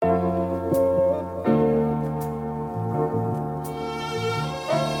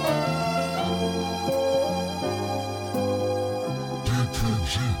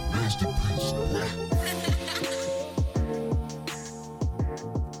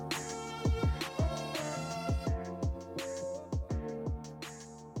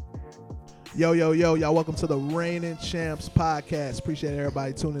Yo, y'all welcome to the Reigning Champs podcast. Appreciate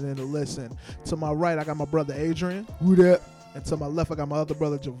everybody tuning in to listen. To my right, I got my brother Adrian. Who that? And to my left, I got my other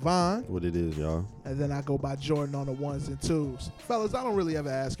brother Javon. What it is, y'all. And then I go by Jordan on the ones and twos. Fellas, I don't really ever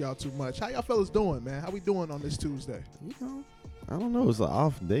ask y'all too much. How y'all fellas doing, man? How we doing on this Tuesday? You know, I don't know. It's an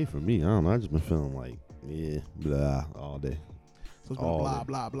off day for me. I don't know. I just been feeling like, blah, all day. So it's been blah,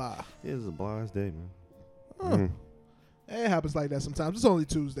 blah, blah. Yeah, it's a blah day, man. Huh. It happens like that sometimes. It's only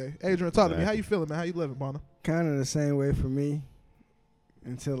Tuesday. Adrian, talk to me. How you feeling, man? How you living, partner? Kind of the same way for me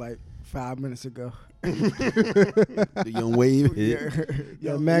until like 5 minutes ago. The young wave hit.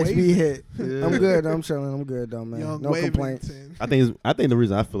 Yeah, Max B hit. Yeah. I'm good. I'm chilling. I'm good though, man. Young no complaints. I think the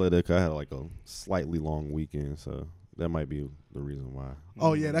reason I feel like that because I had like a slightly long weekend, so that might be the reason why.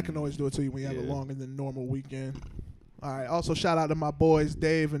 Oh yeah, that can always do it to you when you have a longer than normal weekend. All right. Also, shout out to my boys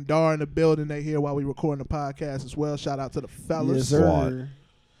Dave and Dar in the building. They here while we recording the podcast as well. Shout out to the fellas. Yes, sir.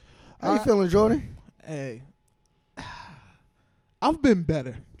 How you feeling, Jordan? Hey, I've been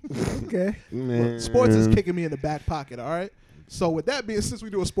better. Okay. Look, sports is kicking me in the back pocket. All right. So with that being, since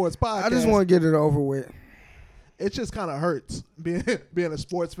we do a sports podcast, I just want to get it over with. It just kind of hurts being a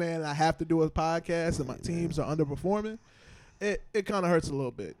sports fan and I have to do a podcast and my teams are underperforming. It kind of hurts a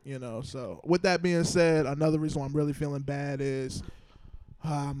little bit, you know. So with that being said, another reason why I'm really feeling bad is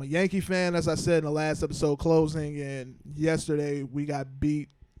I'm a Yankee fan, as I said in the last episode closing, and yesterday we got beat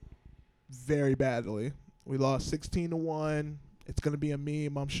very badly. We lost 16-1. It's going to be a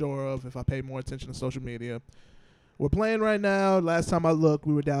meme, I'm sure of, if I pay more attention to social media. We're playing right now. Last time I looked,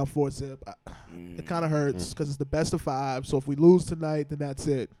 we were down 4-0. It kind of hurts because it's the best of 5. So if we lose tonight, then that's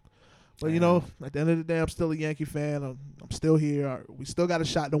it. But, you know, at the end of the day, I'm still a Yankee fan. I'm still here. We still got a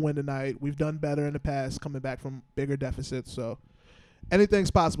shot to win tonight. We've done better in the past coming back from bigger deficits. So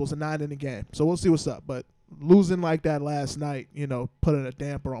anything's possible. It's a 9-inning game. So we'll see what's up. But losing like that last night, you know, putting a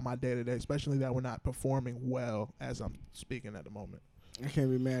damper on my day-to-day, especially that we're not performing well as I'm speaking at the moment. I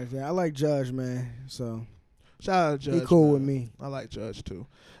can't be mad at that. I like Judge, man. So shout out to Judge. He cool man. with me. I like Judge, too.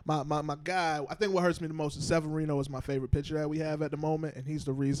 My guy, I think what hurts me the most is Severino is my favorite pitcher that we have at the moment, and he's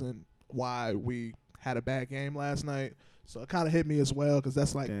the reason why we had a bad game last night. So it kind of hit me as well because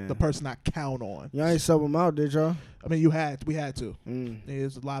that's like the person I count on. Y'all ain't sub him out, did y'all? I mean, we had to.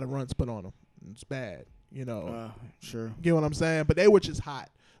 There's a lot of runs put on him. It's bad, you know. Sure. You get what I'm saying? But they were just hot.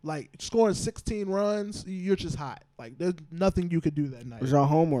 Like, scoring 16 runs, you're just hot. Like, there's nothing you could do that night. Was y'all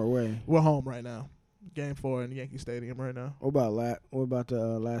home or away? We're home right now. Game 4 in Yankee Stadium right now. What about the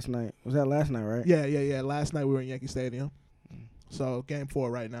last night? Was that last night, right? Yeah. Last night we were in Yankee Stadium. So Game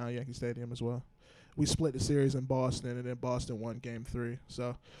 4 right now, Yankee Stadium as well. We split the series in Boston, and then Boston won Game 3.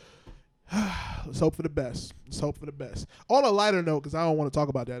 So let's hope for the best. On a lighter note, because I don't want to talk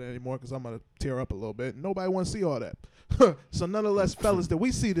about that anymore because I'm going to tear up a little bit. Nobody wants to see all that. So nonetheless, fellas, did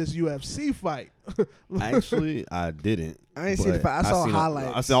we see this UFC fight? Actually, I didn't. I didn't see the fight. I saw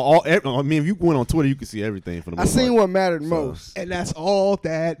highlights. I saw I mean, if you went on Twitter, you can see everything. For the I seen what mattered most. And that's all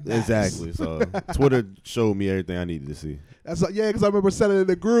that matters. Exactly. So Twitter showed me everything I needed to see. That's like, because I remember sending it in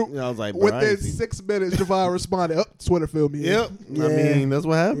the group. Yeah, I was like, within 6 minutes, Javon responded, Twitter filled me in. Yep. Yeah. I mean, that's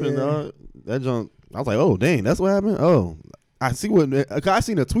what happened, dog. That junk, I was like, oh, dang, that's what happened? Oh, I see I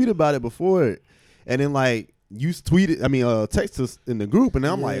seen a tweet about it before, and then, like, you tweeted, text us in the group, and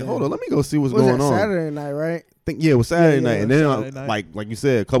I'm like, hold on, let me go see what's going on. Saturday night, right? It was Saturday night, and then like you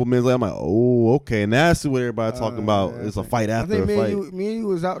said, a couple minutes later, I'm like, oh, okay, and that's what everybody talking about. It's a fight after a fight. Me and you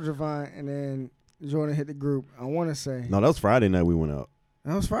was out, Javon, and then Jordan hit the group. I want to say no, that was Friday night. We went out.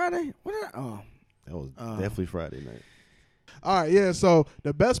 That was Friday. That was definitely Friday night. All right, yeah. So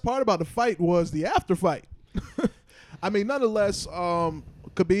the best part about the fight was the after fight. I mean, nonetheless,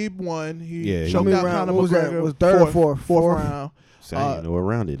 Khabib won. He choked out Conor McGregor. Was third or fourth round. So you know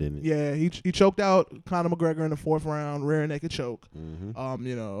around it, didn't it? Yeah, he choked out Conor McGregor in the 4th round, rear naked choke.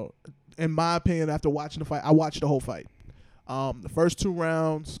 You know, in my opinion, after watching the fight, I watched the whole fight. The first 2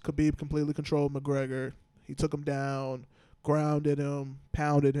 rounds, Khabib completely controlled McGregor. He took him down, grounded him,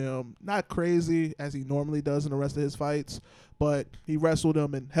 pounded him. Not crazy as he normally does in the rest of his fights, but he wrestled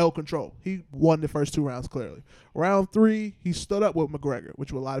him and held control. He won the first 2 rounds clearly. Round 3, he stood up with McGregor,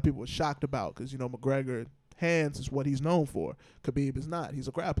 which a lot of people were shocked about because, you know, McGregor hands is what he's known for. Khabib is not. He's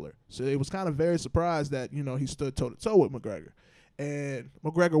a grappler. So it was kind of very surprised that, you know, he stood toe-to-toe with McGregor. And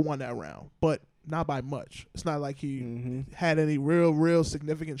McGregor won that round, but not by much. It's not like he had any real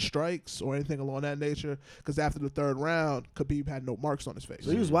significant strikes or anything along that nature because after the 3rd round, Khabib had no marks on his face.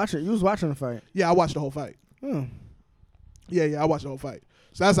 So you was watching the fight? Yeah, I watched the whole fight. Yeah, I watched the whole fight.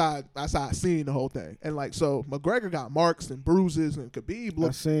 So that's how I seen the whole thing. And like, so McGregor got marks and bruises, and Khabib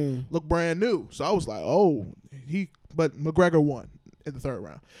looked brand new. So I was like, but McGregor won. in the third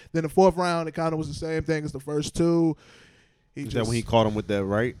round. Then the fourth round, it kind of was the same thing as the first two. Is that when he caught him with that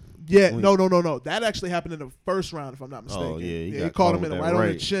right? Yeah, no. That actually happened in the first round, if I'm not mistaken. Oh, yeah. He caught him right on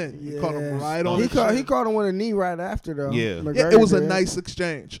the chin. He caught him right on the chin. He caught him with a knee right after, though. Yeah. It was a nice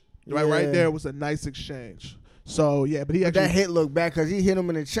exchange. Right there was a nice exchange. So, yeah, but he actually... That hit looked bad because he hit him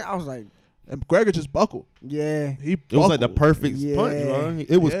in the chin. I was like... And McGregor just buckled. Yeah. It was like the perfect punch, bro.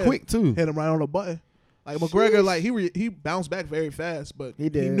 It was quick, too. Hit him right on the button. Like, McGregor, like, he bounced back very fast, but he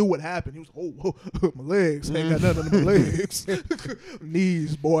knew what happened. He was, my legs. Ain't got nothing on my legs.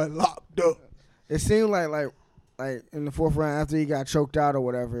 Knees, boy, locked up. It seemed like in the fourth round after he got choked out or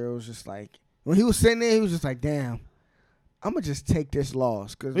whatever, it was just like, when he was sitting there, he was just like, damn, I'm going to just take this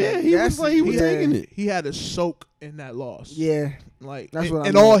loss. Cause he was taking it. He had to soak in that loss. Yeah. Like, that's what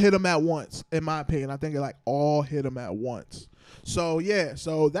it all hit him at once, in my opinion. I think it, like, all hit him at once. So, yeah,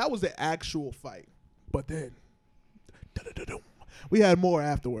 so that was the actual fight. But then, we had more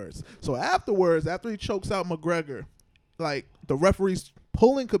afterwards. So afterwards, after he chokes out McGregor, like, the referee's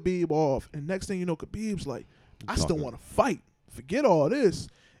pulling Khabib off, and next thing you know, Khabib's like, I still want to fight. Forget all this.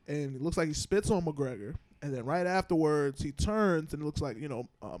 And it looks like he spits on McGregor. And then right afterwards, he turns, and it looks like,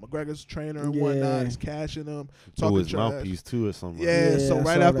 McGregor's trainer and whatnot is cashing him, talking his trash. Mouthpiece, too, or something. Yeah, so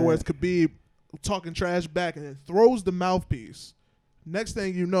right afterwards, Khabib talking trash back and then throws the mouthpiece. Next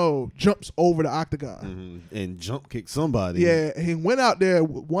thing you know, jumps over the octagon. And jump kick somebody. Yeah, he went out there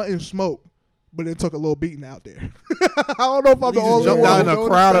wanting smoke, but it took a little beating out there. I don't know if I'm the only jumped one. down in a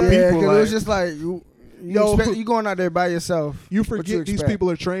crowd of people. It was just like, you going out there by yourself. You forget these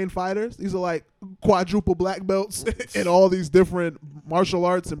people are trained fighters. These are like quadruple black belts in all these different martial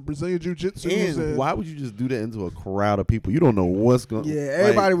arts and Brazilian jiu-jitsu. And why would you just do that into a crowd of people? You don't know what's going on. Yeah,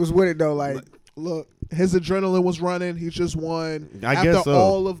 everybody was with it, though. Like, look, his adrenaline was running. He just won. I guess so.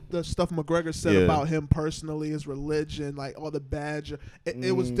 All of the stuff McGregor said about him personally, his religion, like all the badge,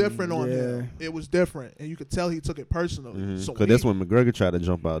 it was different on him. It was different, and you could tell he took it personally. So because that's when McGregor tried to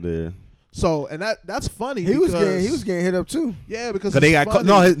jump out there. So and that's funny. He was getting hit up too. Yeah, because they got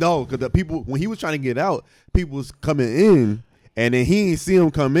because the people when he was trying to get out, people was coming in. And then he didn't see him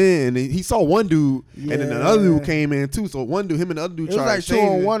come in. And he saw one dude, and then the other dude came in too. So one dude, him and the other dude tried to shave. It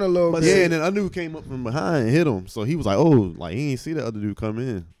was like 2-on-1 a little bit. Yeah, and then the other dude came up from behind and hit him. So he was like, oh, like he didn't see the other dude come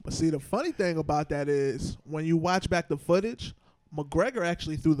in. But see, the funny thing about that is when you watch back the footage, McGregor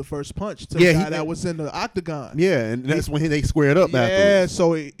actually threw the first punch to the guy that was in the octagon. Yeah, and that's when they squared up afterwards. Yeah,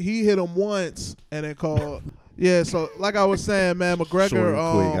 so he hit him once and then called. Yeah, so like I was saying, man, McGregor. Short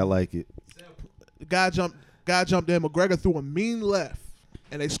and quick, I like it. Guy jumped in. McGregor threw a mean left.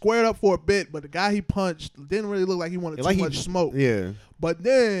 And they squared up for a bit, but the guy he punched didn't really look like he wanted too much smoke. Yeah. But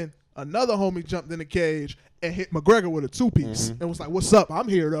then another homie jumped in the cage and hit McGregor with a two-piece and was like, "What's up? I'm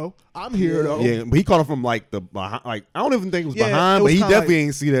here though. Yeah, but he caught him from like the behind. Like I don't even think it was behind, but he definitely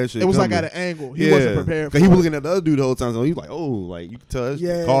ain't see that shit. It was coming. like at an angle. He wasn't prepared. Because he was looking at the other dude the whole time, so he was like, "Oh, like you could tell."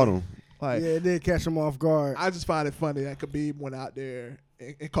 Caught him. Like, it did catch him off guard. I just find it funny that Khabib went out there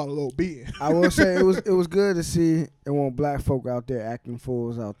and caught a little beating. I will say it was good to see it wasn't black folk out there acting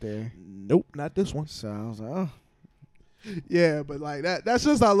fools out there. Nope, not this one. So I was like, oh. Yeah, but like that's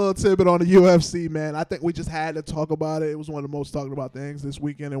just our little tidbit on the UFC, man. I think we just had to talk about it. It was one of the most talked about things this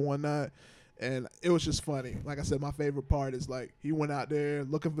weekend and whatnot. And it was just funny. Like I said, my favorite part is like he went out there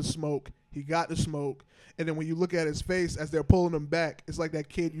looking for smoke. He got the smoke. And then when you look at his face as they're pulling him back, it's like that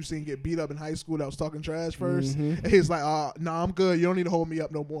kid you seen get beat up in high school that was talking trash first. And he's like, nah, I'm good. You don't need to hold me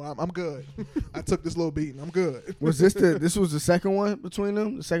up no more. I'm good. I took this little beating. I'm good. Was this was the second one between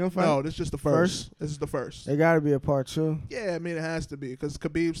them? The second fight? No, this is just the first. This is the first. It got to be a part two. Yeah, I mean, it has to be because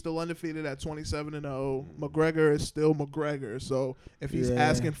Khabib's still undefeated at 27-0. McGregor is still McGregor. So if he's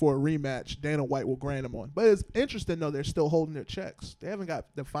asking for a rematch, Dana White will grant him one. But it's interesting, though, they're still holding their checks. They haven't got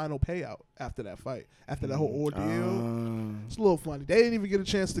the final payout after that fight, after that whole ordeal. It's a little funny. They didn't even get a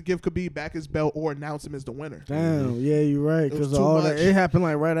chance to give Khabib back his belt or announce him as the winner. Damn, yeah, you're right. Because all that, it happened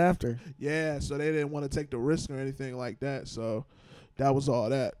like right after. Yeah, so they didn't want to take the risk or anything like that. So that was all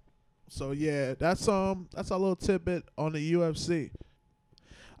that. So yeah, that's our little tidbit on the UFC.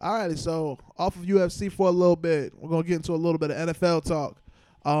 Alrighty, so off of UFC for a little bit, we're gonna get into a little bit of NFL talk.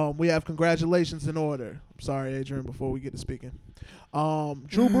 We have congratulations in order. I'm sorry, Adrian, before we get to speaking.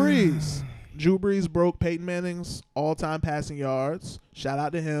 Drew Brees. Drew Brees broke Peyton Manning's all-time passing yards. Shout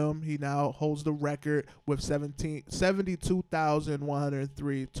out to him. He now holds the record with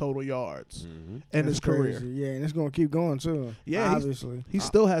 72,103 total yards in his career. Yeah, and it's going to keep going, too. Yeah, obviously. He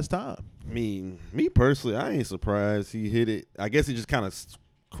still has time. I mean, me personally, I ain't surprised he hit it. I guess he just kind of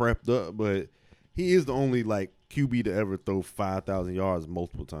crept up, but he is the only, like, QB to ever throw 5,000 yards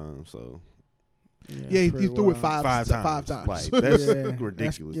multiple times, so. Yeah, he pretty threw it wild. five times. times. Like that's Yeah,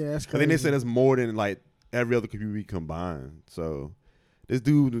 ridiculous. that's And then they crazy. said it's more than like every other QB combined. So this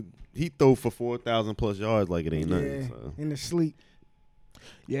dude, he throw for 4,000 plus yards like it ain't nothing. So. In the sleep.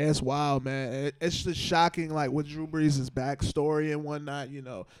 Yeah, it's wild, man. It's just shocking, like with Drew Brees' backstory and whatnot. You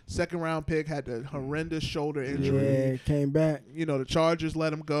know, second round pick had the horrendous shoulder injury. Yeah, came back. You know, the Chargers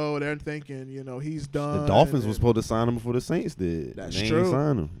let him go. They're thinking, you know, he's done. The Dolphins and was supposed to sign him before the Saints did. That's they true. Ain't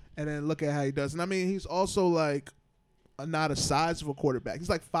sign him. And then look at how he does. And I mean, he's also like not a size of a quarterback. He's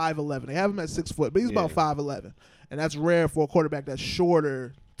like 5'11". They have him at 6 foot, but he's about 5'11", and that's rare for a quarterback that's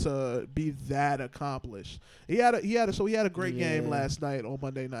shorter to be that accomplished. He had a great game last night on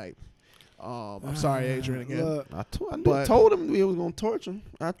Monday night. I'm sorry, Adrian, again. Look, I told him we was gonna torch him.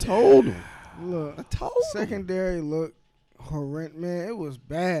 I told him. Look, I told him. secondary looked horrendous, man. It was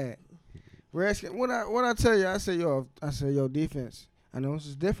bad. Redskins. What I tell you, I said yo defense. I know this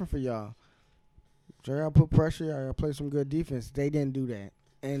is different for y'all. So y'all put pressure. Y'all play some good defense. They didn't do that,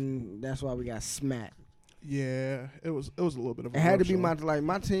 and that's why we got smacked. Yeah, it was a little bit of. It had to be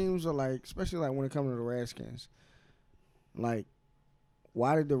my teams are like, especially like when it comes to the Redskins. Like,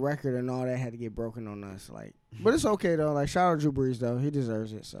 why did the record and all that had to get broken on us? Like, but it's okay though. Like, shout out Drew Brees though, he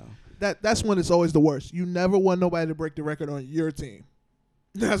deserves it. So that's when it's always the worst. You never want nobody to break the record on your team.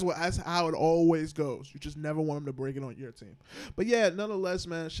 That's how it always goes. You just never want them to break it on your team. But yeah, nonetheless,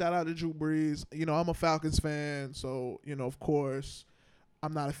 man, shout out to Drew Brees. You know, I'm a Falcons fan, so you know, of course,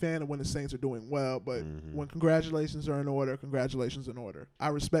 I'm not a fan of when the Saints are doing well. But when congratulations are in order, congratulations in order. I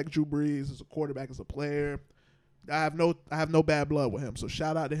respect Drew Brees as a quarterback, as a player. I have no bad blood with him. So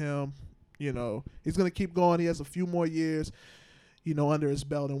shout out to him. You know, he's gonna keep going. He has a few more years, you know, under his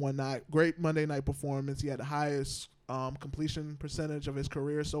belt and whatnot. Great Monday night performance. He had the highest completion percentage of his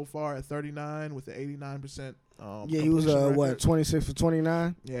career so far at 39 with the 89%. he was 26 for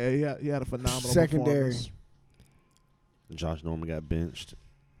 29. Yeah, he had a phenomenal Secondary. performance. Josh Norman got benched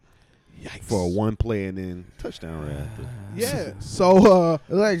Yikes. for a one play and then touchdown right after. Yeah. So It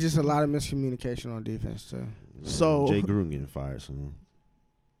was like just a lot of miscommunication on defense too. So- Jay Gruden getting fired soon. ...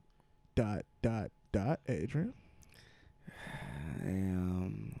 Adrian.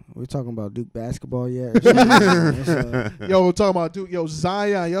 We talking about Duke basketball yet? Yo, we're talking about Duke. Yo,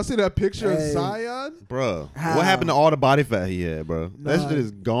 Zion. Y'all see that picture of Hey. Zion? Bro, How? what happened to all the body fat he had, bro? That None. shit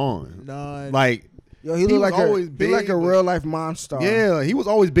is gone. None. Like, Yo, he He looked was like always he looked like big, a but- real life monster. yeah, he was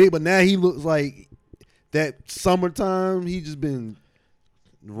always big, but now he looks like that summertime. He just been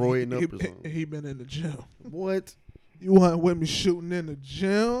roiding up or something. he been in the gym. What? You want with me shooting in the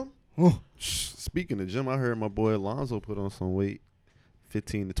gym? Speaking of gym, I heard my boy Alonzo put on some weight,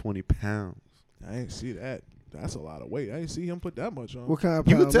 15 to 20 pounds. I ain't see that. That's a lot of weight. I didn't see him put that much on. What kind of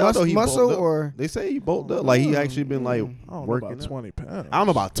You can pound? tell though he muscle bulked up. or They say he bulked up. Like he actually been like I don't know working. about out. 20 pounds. I don't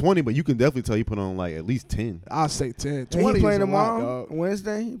know about 20, but you can definitely tell he put on like at least 10 I'll say 10. And 20 he playing is a lot, tomorrow? dog.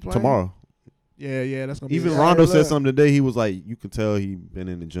 Wednesday? He playing? tomorrow. Yeah, that's gonna be Even a- Rondo look. said something today. He was like, you could tell he been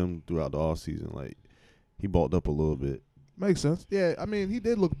in the gym throughout the off season. Like he bulked up a little bit. Makes sense. Yeah, I mean, he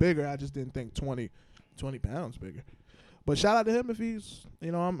did look bigger. I just didn't think 20 pounds bigger. But shout out to him if he's,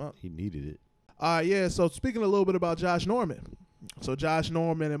 you know, I'm. He needed it. Yeah. So speaking a little bit about Josh Norman. So Josh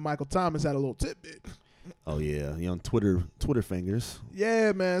Norman and Michael Thomas had a little tidbit. Oh yeah, he on Twitter fingers.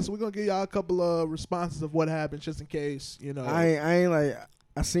 Yeah, man. So we're gonna give y'all a couple of responses of what happened, just in case, you know. I ain't like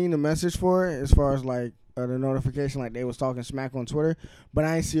I seen the message for it as far as like the notification, like they was talking smack on Twitter, but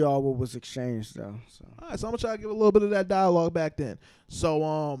I ain't see all what was exchanged though. So All right, so I'm gonna try to give a little bit of that dialogue back then. So,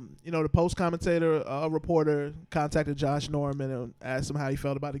 you know, the post commentator, reporter contacted Josh Norman and asked him how he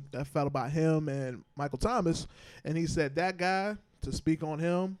felt about him and Michael Thomas, and he said, "That guy, to speak on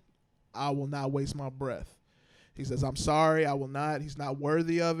him, I will not waste my breath." He says, "I'm sorry, I will not. He's not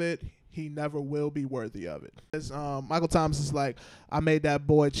worthy of it. He never will be worthy of it." As, Michael Thomas is like, "I made that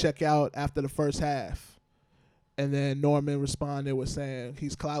boy check out after the first half." And then Norman responded with saying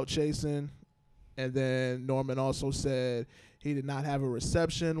he's clout chasing. And then Norman also said he did not have a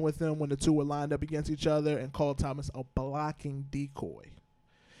reception with him when the two were lined up against each other and called Thomas a blocking decoy.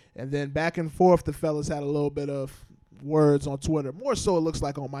 And then back and forth, the fellas had a little bit of words on Twitter. More so it looks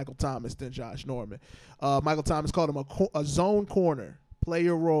like on Michael Thomas than Josh Norman. Michael Thomas called him a zone corner. Play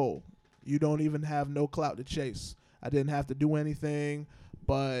your role. You don't even have no clout to chase. I didn't have to do anything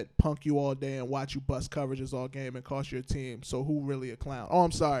but punk you all day and watch you bust coverages all game and cost your team. So who really a clown? Oh,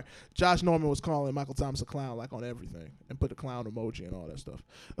 I'm sorry. Josh Norman was calling Michael Thomas a clown, like on everything, and put the clown emoji and all that stuff.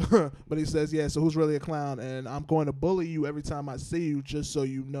 But he says, yeah, so who's really a clown? And I'm going to bully you every time I see you, just so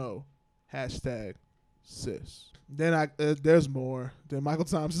you know. Hashtag sis. Then there's more. Then Michael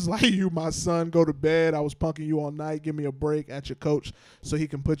Thomas is like, you, my son, go to bed. I was punking you all night. Give me a break at your coach so he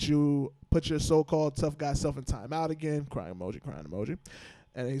can put you put your so-called tough guy self in timeout again. Crying emoji.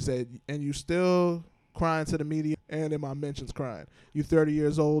 And he said, and you still crying to the media and in my mentions crying. You 30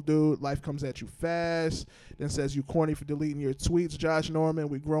 years old, dude. Life comes at you fast. Then says you corny for deleting your tweets. Josh Norman,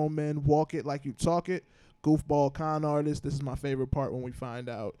 we grown men, walk it like you talk it. Goofball con artist. This is my favorite part when we find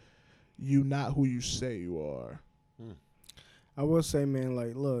out you not who you say you are. I will say, man,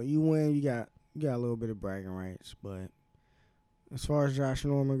 like, look, you win, you got a little bit of bragging rights, but as far as Josh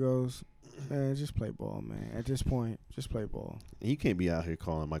Norman goes, man, just play ball, man. At this point, just play ball. And you can't be out here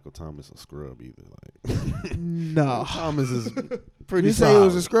calling Michael Thomas a scrub either. Like, No. Thomas is pretty. You say he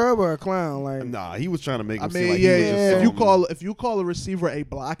was a scrub or a clown? Like, nah, he was trying to make him I seem mean, like yeah, he was just if you call a receiver a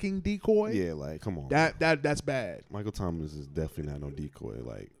blocking decoy, yeah, like come on, that's bad. Michael Thomas is definitely not no decoy.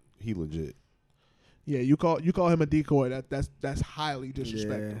 Like he legit. Yeah, you call him a decoy. That's highly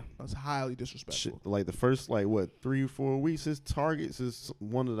disrespectful. Yeah. That's highly disrespectful. Like the first 3-4 weeks, his targets is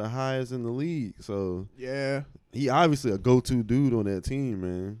one of the highest in the league. So Yeah. he obviously a go-to dude on that team,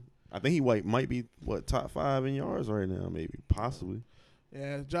 man. I think he might be top 5 in yards right now, maybe possibly.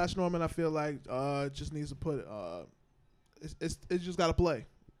 Yeah, Josh Norman, I feel like just needs to put it's just got to play.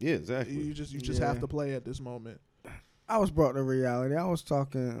 Yeah, exactly. You just have to play at this moment. I was brought to reality. I was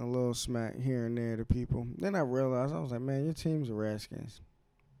talking a little smack here and there to people. Then I realized, I was like, man, your team's the Redskins.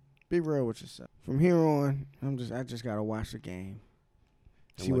 Be real with yourself. From here on, I just gotta watch the game.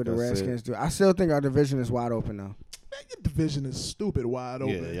 See like what the I Redskins do. I still think our division is wide open though. Man, your division is stupid wide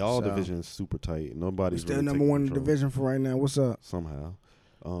open. Yeah, y'all So- division is super tight. Nobody's Still really number taking one in the control division for right now. What's up? somehow.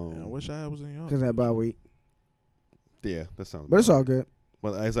 Man, I wish I was in y'all. Because that bye week. Yeah, that sounds. But it's about all good.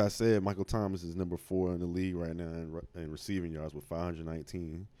 But as I said, Michael Thomas is number 4 in the league right now in receiving yards with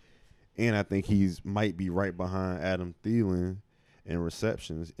 519, and I think might be right behind Adam Thielen in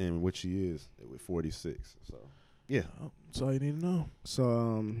receptions, in which he is with 46. So, yeah, That's all you need to know.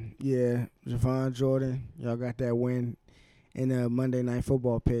 So, yeah, Javon Jordan, y'all got that win in the Monday Night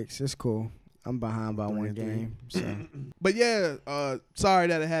Football picks. It's cool. I'm behind by 1 game. So, But yeah, sorry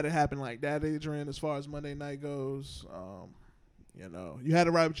that it had to happen like that, Adrian. As far as Monday night goes, you know, you had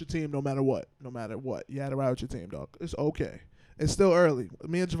to ride with your team no matter what. No matter what, you had to ride with your team, dog. It's okay. It's still early.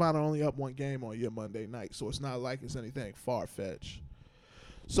 Me and Javon are only up 1 game on your Monday night, so it's not like it's anything far-fetched.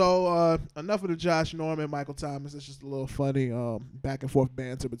 So enough of the Josh Norman, Michael Thomas. It's just a little funny back and forth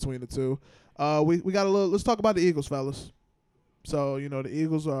banter between the two. We got a little. Let's talk about the Eagles, fellas. So you know the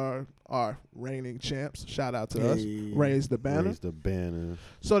Eagles are reigning champs. Shout out to us. Raise the banner. raise the banner.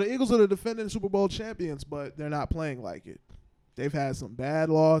 So the Eagles are the defending Super Bowl champions, but they're not playing like it. They've had some bad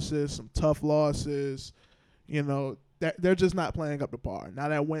losses, some tough losses. You know, they're just not playing up to par. Now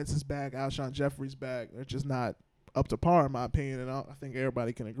that Wentz is back, Alshon Jeffrey's back, they're just not up to par, in my opinion, and I think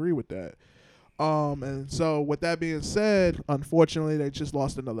everybody can agree with that. And so with that being said, unfortunately, they just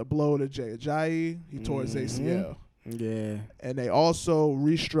lost another blow to Jay Ajayi. He tore his ACL. yeah. And they also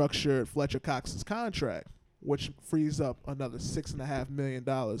restructured Fletcher Cox's contract, which frees up another $6.5 million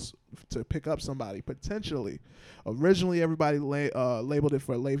to pick up somebody, potentially. Originally, everybody labeled it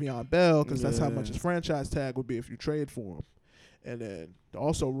for Le'Veon Bell because that's how much his franchise tag would be if you trade for him. And then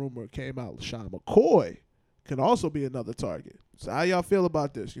also rumor came out LaShawn McCoy can also be another target. So how y'all feel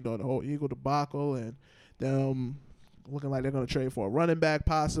about this? You know, the whole Eagle debacle and them looking like they're going to trade for a running back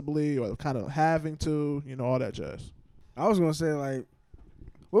possibly or kind of having to, you know, all that jazz. I was going to say, like,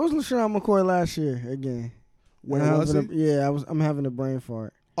 what was LaShawn McCoy last year again? Where was he? I'm having a brain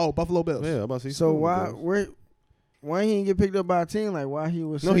fart. Oh, Buffalo Bills. Yeah, I'm about to say. So why he didn't get picked up by a team? Like why he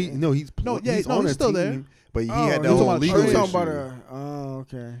was? He's on he's a still team, there. but he had the he's whole talking legal about, issue.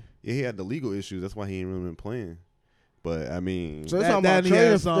 okay. Yeah, he had the legal issues. That's why he ain't really been playing. But I mean, So they're talking about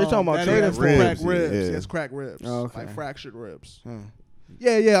trading. They're talking about trading for cracked him. ribs. Yeah. He has cracked ribs. Oh, okay. Like fractured ribs. Huh.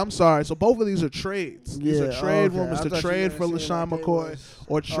 Yeah, I'm sorry. So both of these are trades. These are trade okay. rumors I to thought you trade were for saying LaShawn like they McCoy was-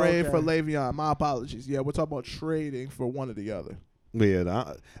 or trade for Okay. Le'Veon. My apologies. Yeah, we're talking about trading for one or the other. but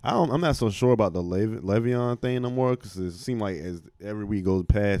yeah, I'm not so sure about the Le'Veon thing no more because it seemed like as every week goes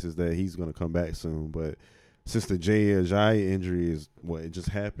past is that he's gonna come back soon. But since the Jay Ajayi injury it just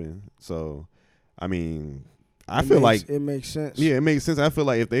happened, so I mean, I feel like it makes sense. yeah, it makes sense. I feel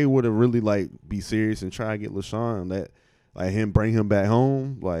like if they would have really like be serious and try to get LaShawn, that like bring him back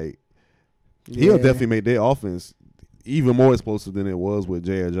home, like he'll definitely make their offense even more explosive than it was with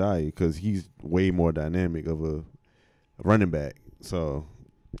Jay Ajayi because he's way more dynamic of a running back. So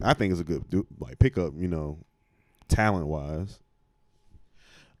I think it's a good pickup, you know, talent wise.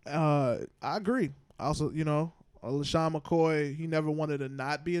 I agree. Also, you know, LaShawn McCoy, he never wanted to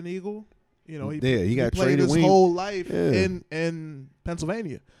not be an Eagle. You know, he got played traded his when whole life in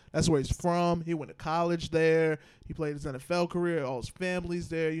Pennsylvania. That's where he's from. He went to college there. He played his NFL career. All his family's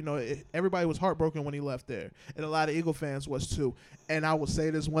there. You know, everybody was heartbroken when he left there, and a lot of Eagle fans was too. And I will say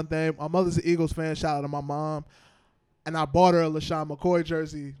this one thing: my mother's an Eagles fan. Shout out to my mom. And I bought her a LaShawn McCoy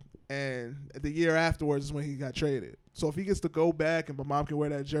jersey, and the year afterwards is when he got traded. So if he gets to go back and my mom can wear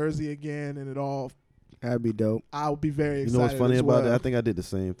that jersey again and it all, that'd be dope. I would be very excited. You know what's funny as about well. that? I think I did the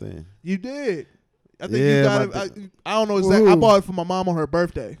same thing. You did. I think you got it. I don't know exactly. Ooh. I bought it for my mom on her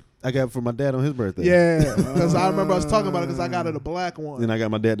birthday. I got it for my dad on his birthday. Yeah, because I remember us talking about it because I got her the black one. Then I got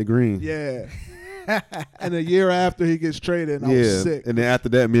my dad the green. Yeah. And a year after he gets traded, and I was sick. And then after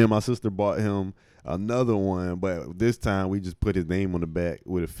that, me and my sister bought him another one, but this time we just put his name on the back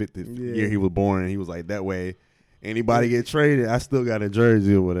with a 50th year he was born, and he was like, that way anybody get traded, I still got a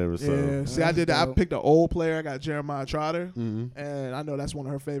jersey or whatever. So yeah, see, I did that. I picked an old player. I got Jeremiah Trotter, mm-hmm. and I know that's one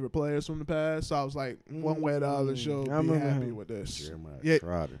of her favorite players from the past. So I was like, one way or the other, she'll be happy with this. Jeremiah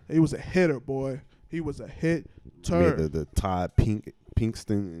Trotter. He was a hitter, boy. He was a hit. The Todd Pinkston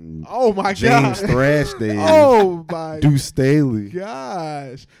and oh my James God. Thrash days. Oh my Deuce Staley.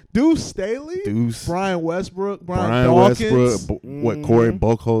 gosh. Deuce Staley? Deuce. Brian Westbrook. Brian Dawkins. Westbrook. Corey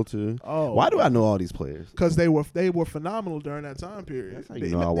Buckholter. Oh. Why do I know all these players? Because they were phenomenal during that time period. That's how you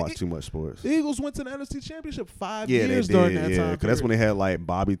know I watch too much sports. The Eagles went to the NFC Championship 5 Yeah, years they did. during that time period. Because that's when they had like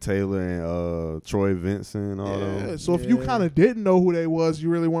Bobby Taylor and Troy Vincent and all them. So if you kind of didn't know who they was, you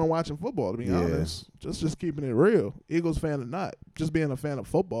really weren't watching football, to be honest. Just keeping it real. Eagles fan or not, just being a fan of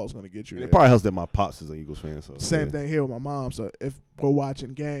football is going to get you there. It probably helps that my pops is an Eagles fan. So Same thing here with my mom. So if we're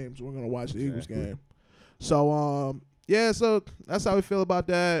watching games, we're going to watch the Eagles game. So, so that's how we feel about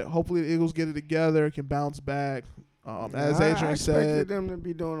that. Hopefully the Eagles get it together, can bounce back. As Adrian said. I expected them to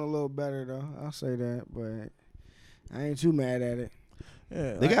be doing a little better, though. I'll say that, but I ain't too mad at it.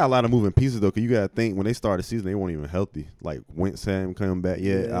 Yeah, they got a lot of moving pieces, though, because you got to think, when they started the season, they weren't even healthy. Like, Wentz hadn't come back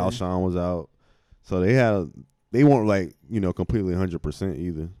yet. Yeah. Alshon was out. So they weren't, like, completely 100%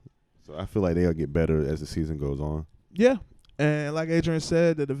 either. So I feel like they'll get better as the season goes on. Yeah. And like Adrian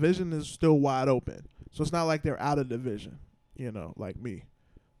said, the division is still wide open. So it's not like they're out of division, like me.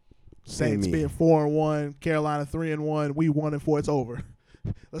 Saints being 4-1, Carolina 3-1, we 1-4, it's over.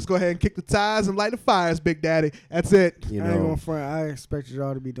 Let's go ahead and kick the ties and light the fires, Big Daddy. That's it. I ain't gonna front. I expected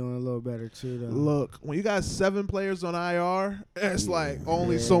y'all to be doing a little better too, though. Look, when you got 7 players on IR, it's like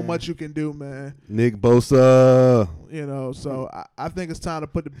only so much you can do, man. Nick Bosa. So I think it's time to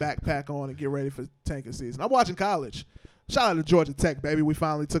put the backpack on and get ready for tanking season. I'm watching college. Shout out to Georgia Tech, baby. We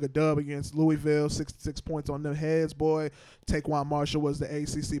finally took a dub against Louisville, 66 points on them heads, boy. Taquan Marshall was the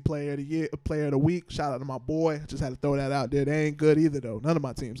ACC player of the week. Shout out to my boy. Just had to throw that out there. They ain't good either, though. None of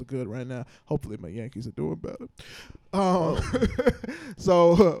my teams are good right now. Hopefully my Yankees are doing better.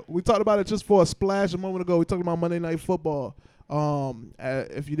 So we talked about it just for a splash a moment ago. We talked about Monday Night Football.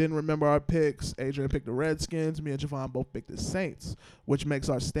 If you didn't remember our picks, Adrian picked the Redskins. Me and Javon both picked the Saints, which makes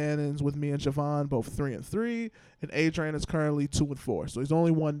our standings with me and Javon both 3-3, and Adrian is currently 2-4. So he's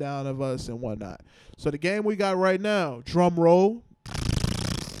only one down of us and one not. So the game we got right now, drum roll,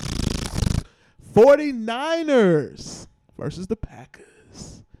 49ers versus the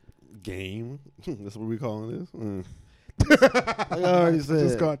Packers. Game. That's what we calling this. Like I already said.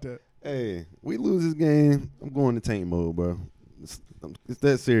 Just caught that. Hey, we lose this game, I'm going to tank mode, bro. It's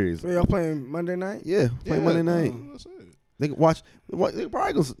that serious. So y'all playing Monday night? Yeah, playing Monday night. That's it. They can watch. They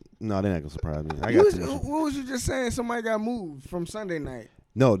probably gonna. No, they're not gonna surprise me. What was you just saying? Somebody got moved from Sunday night.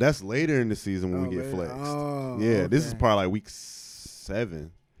 No, that's later in the season when we get flexed. Oh, yeah, this okay. is probably like week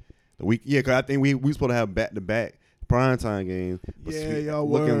 7. Because I think we supposed to have back-to-back primetime games. But y'all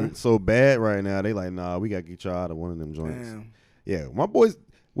looking were. so bad right now. They like, nah, we gotta get y'all out of one of them joints. Damn. Yeah, my boys.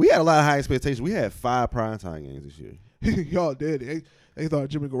 We had a lot of high expectations. We had 5 primetime games this year. Y'all did. They thought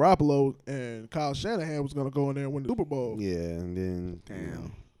Jimmy Garoppolo and Kyle Shanahan was going to go in there and win the Super Bowl. Yeah, and then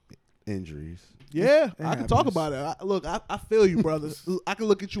injuries. Yeah, I can talk about it. I feel you, brother. I can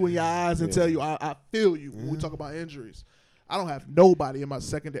look at you in your eyes and tell you I feel you when we talk about injuries. I don't have nobody in my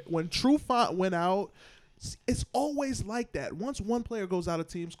secondary. When Trufant went out, it's always like that. Once one player goes out, a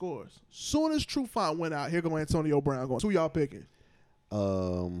team scores. Soon as Trufant went out, here go Antonio Brown going. Who y'all picking?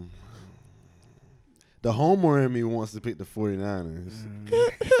 The homer in me wants to pick the 49ers.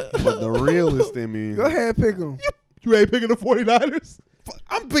 But the realist in me. Go ahead, pick them. You ain't picking the 49ers?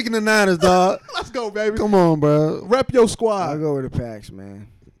 I'm picking the Niners, dog. Let's go, baby. Come on, bro. Rep your squad. I'll go with the Packs, man.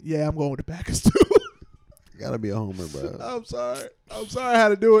 Yeah, I'm going with the Packers, too. Gotta be a homer, bro. I'm sorry I had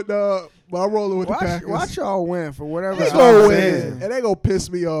to do it, dog. But I'm rolling with the Packers. Watch y'all win for whatever. They I'm gonna saying. win, and they gonna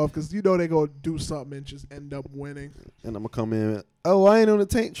piss me off because you know they gonna do something and just end up winning. And I'm gonna come in. Oh, I ain't on the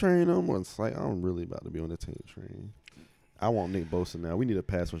tank train no more. It's like I'm really about to be on the tank train. I want Nick Bosa now. We need a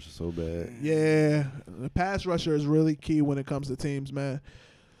pass rusher so bad. Yeah, the pass rusher is really key when it comes to teams, man.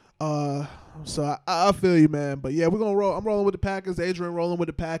 So I feel you, man. But yeah, we're gonna roll. I'm rolling with the Packers. Adrian rolling with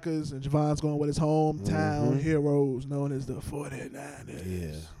the Packers, and Javon's going with his hometown heroes, known as the 49ers.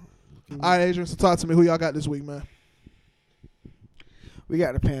 Yeah. All right, Adrian. So talk to me. Who y'all got this week, man? We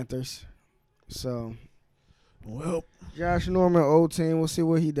got the Panthers. So, Well, Josh Norman, old team. We'll see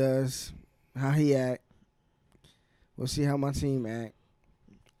what he does, how he act. We'll see how my team act.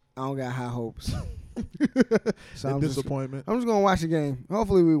 I don't got high hopes. So I'm disappointment. I'm just gonna watch the game.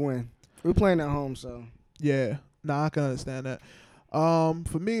 Hopefully we win. We're playing at home, so Yeah, I can understand that.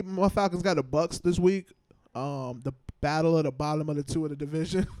 For me, my Falcons got the Bucks this week. The battle at the bottom of the two of the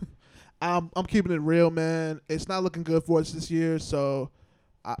division. I'm keeping it real, man. It's not looking good for us this year, so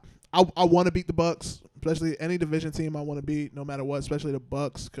I want to beat the Bucks, especially any division team I want to beat, no matter what, especially the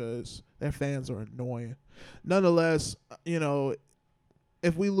Bucks, because their fans are annoying. Nonetheless,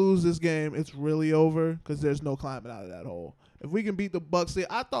 if we lose this game, it's really over because there's no climbing out of that hole. If we can beat the Bucks,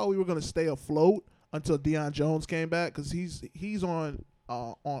 I thought we were going to stay afloat until Deion Jones came back because he's on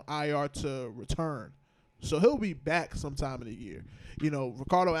IR to return. So he'll be back sometime in the year.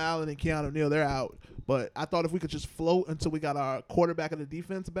 Ricardo Allen and Keanu Neal, they're out. But I thought if we could just float until we got our quarterback and the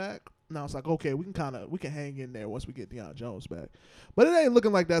defense back, now it's like, okay, we can hang in there once we get Deion Jones back. But it ain't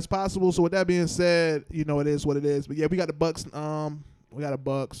looking like that's possible. So with that being said, it is what it is. But yeah, we got the Bucks. We got the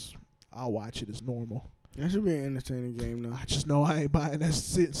Bucks. I'll watch it as normal. that should be an entertaining game, though. I just know I ain't buying that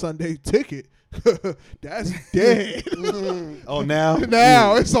Sunday ticket. That's dead. Oh, now?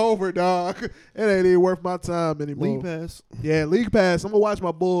 Now it's over, dog. It ain't even worth my time anymore. League pass. Yeah, League Pass. I'm going to watch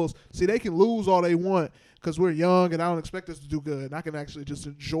my Bulls. See, they can lose all they want because we're young and I don't expect us to do good. And I can actually just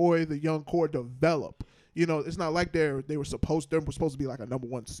enjoy the young core develop. It's not like they were supposed to be like a number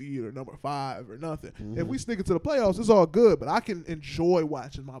 1 seed or number 5 or nothing. Mm-hmm. If we sneak into the playoffs, it's all good. But I can enjoy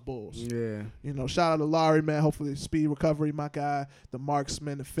watching my Bulls. Yeah. Shout out to Larry, man. Hopefully speed recovery, my guy, the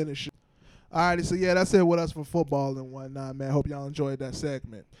marksman, the finisher. Alrighty, so yeah, that's it with us for football and whatnot, man. Hope y'all enjoyed that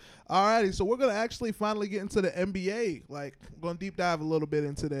segment. Alrighty, so we're gonna actually finally get into the NBA. We're gonna deep dive a little bit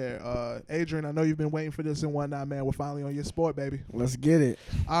into there. Adrian, I know you've been waiting for this and whatnot, man. We're finally on your sport, baby. Let's get it.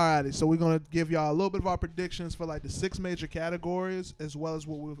 Alrighty, so we're gonna give y'all a little bit of our predictions for the 6 major categories, as well as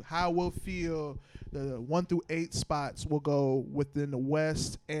how we'll feel the 1 through 8 spots will go within the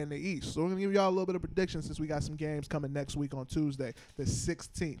West and the East. So we're gonna give y'all a little bit of predictions since we got some games coming next week on Tuesday, the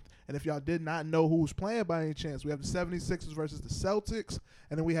 16th. And if y'all did not know who's playing by any chance, we have the 76ers versus the Celtics,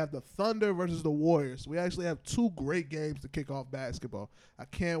 and then we have the Thunder versus the Warriors. We actually have 2 great games to kick off basketball. I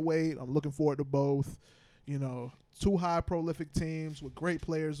can't wait. I'm looking forward to both. 2 high prolific teams with great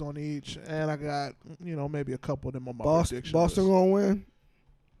players on each, and I got, maybe a couple of them on my prediction Boston list. gonna win,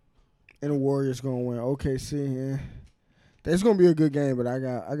 and the Warriors gonna win. OKC, yeah. That's gonna be a good game, but I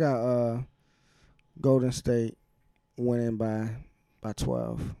got Golden State winning by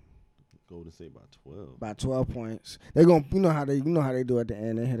 12. Golden State by 12. By 12 points. They're gonna, how they do at the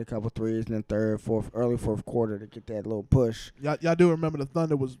end. They hit a couple threes, and then early fourth quarter to get that little push. Y'all do remember the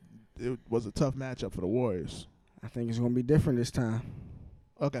Thunder was a tough matchup for the Warriors. I think it's gonna be different this time.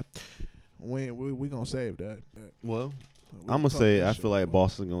 Okay, we gonna save that. Well, I'm gonna say I feel like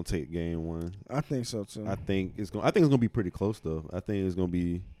Boston's gonna take game 1. I think so too. I think it's gonna be pretty close though. I think it's gonna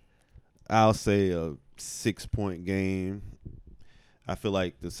be, I'll say, a 6-point game. I feel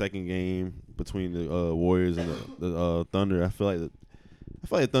like the second game between the Warriors and the Thunder, I feel like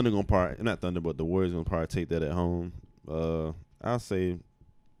the Thunder gonna probably, not Thunder, but the Warriors gonna probably take that at home. I'll say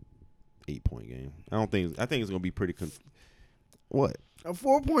 8-point game. I think it's gonna be pretty. What? A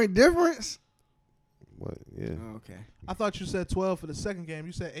 4-point difference? What? Yeah. Oh, okay. I thought you said 12 for the second game.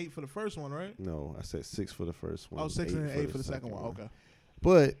 You said 8 for the first one, right? No, I said 6 for the first one. Oh, 6 and 8 for the second one. Okay.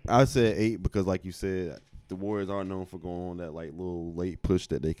 But I said 8 because, like you said, the Warriors are known for going on that little late push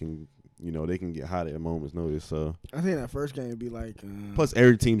that they can, they can get hot at a moment's notice. So I think that first game would be like. Plus,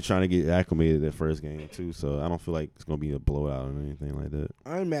 every team's trying to get acclimated that first game too. So I don't feel like it's gonna be a blowout or anything like that.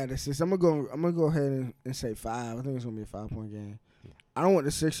 I ain't mad at 6. I'm gonna go ahead and say 5. I think it's gonna be a 5-point game. I don't want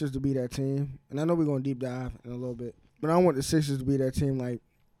the Sixers to be that team, and I know we're gonna deep dive in a little bit, but I don't want the Sixers to be that team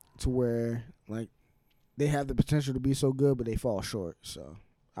to where they have the potential to be so good, but they fall short. So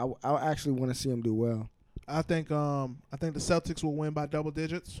I actually want to see them do well. I think the Celtics will win by double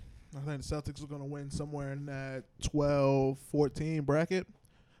digits. I think the Celtics are going to win somewhere in that 12-14 bracket.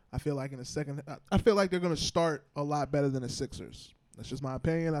 I feel like in the second, I feel like they're going to start a lot better than the Sixers. That's just my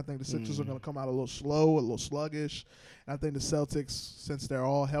opinion. I think the Sixers are going to come out a little slow, a little sluggish. I think the Celtics, since they're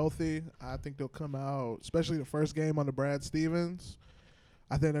all healthy, I think they'll come out, especially the first game under Brad Stevens,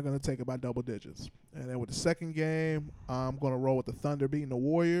 I think they're going to take it by double digits. And then with the second game, I'm going to roll with the Thunder beating the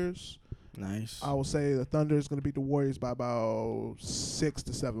Warriors. Nice. I will say the Thunder is going to beat the Warriors by about 6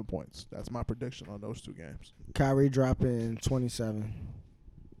 to 7 points. That's my prediction on those two games. Kyrie dropping 27.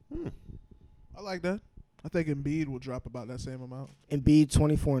 I like that. I think Embiid will drop about that same amount. Embiid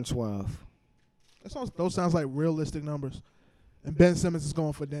 24 and 12. Those sounds like realistic numbers. And Ben Simmons is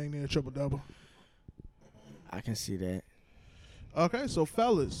going for dang near a triple-double. I can see that. Okay, so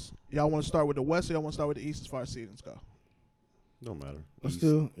fellas, y'all want to start with the West or y'all want to start with the East as far as seedings go? Don't matter. Let's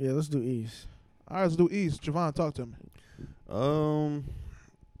East. do East. All right, let's do East. Javon, talk to me.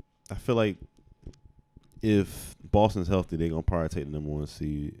 I feel like if Boston's healthy, they're gonna probably take the number 1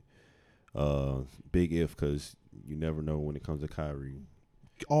 seed. Big if, because you never know when it comes to Kyrie.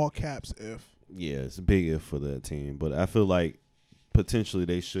 All caps if. Yeah, it's a big if for that team. But I feel like potentially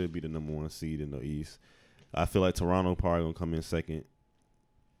they should be the number 1 seed in the East. I feel like Toronto probably gonna come in second,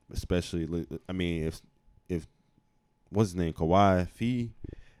 especially. I mean, if what's his name, Kawhi, if he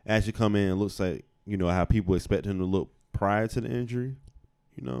actually come in and looks like how people expect him to look prior to the injury,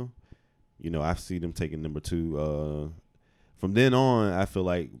 I've seen them taking number 2. From then on, I feel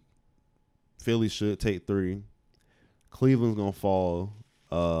like Philly should take 3. Cleveland's gonna fall.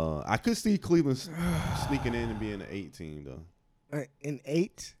 I could see Cleveland sneaking in and being an 8 team though. An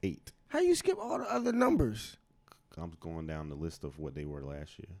 8? 8. How you skip all the other numbers? I'm going down the list of what they were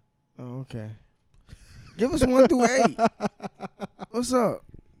last year. Oh, okay. Give us 1 through 8. What's up?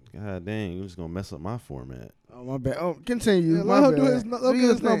 God dang, you're just gonna mess up my format. Oh, my bad. Oh, continue. Yeah, My let him bad. do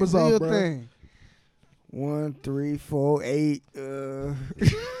his numbers off, bro. Thing. 1, 3, 4, 8. All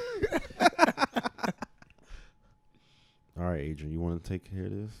right, Adrian, you want to take care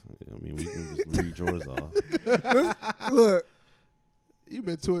of this? I mean, we can just read yours off. Look. You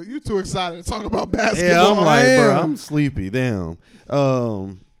too excited to talk about basketball. Yeah, I'm like, bro, I'm sleepy. Damn.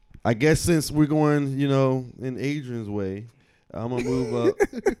 I guess since we're going, in Adrian's way, I'm gonna move up.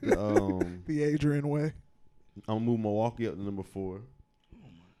 The Adrian way. I'm gonna move Milwaukee up to number 4.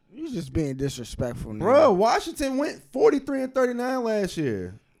 You just being disrespectful now. Bro, Washington went 43 and 39 last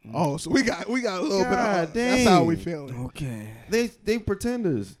year. Oh, so we got a little God bit of that's how we feeling. Okay. They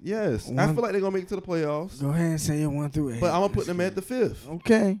pretenders. Yes. I feel like they're gonna make it to the playoffs. Go ahead and say your 1 through 8. But I'm gonna put them at the 5th.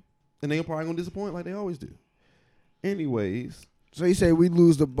 Okay. And they're probably gonna disappoint like they always do. Anyways. So you say we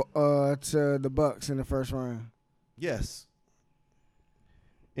lose to the Bucks in the first round? Yes.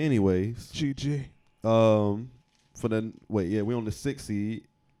 Anyways. GG. We on the 6th seed.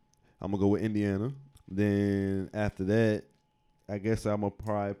 I'm gonna go with Indiana. Then after that, I guess I'm gonna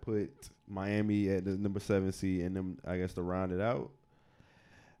probably put Miami at the number 7 seed, and then I guess to round it out,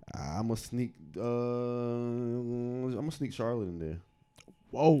 I'm gonna sneak Charlotte in there.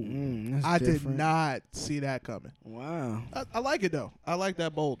 Whoa, I different. did not see that coming. Wow. I like it though. I like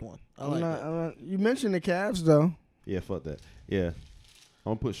that bold one. You mentioned the Cavs though. Yeah, fuck that. Yeah, I'm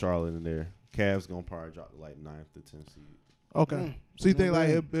gonna put Charlotte in there. Cavs gonna probably drop to like 9th to 10th seed. Okay. So you think like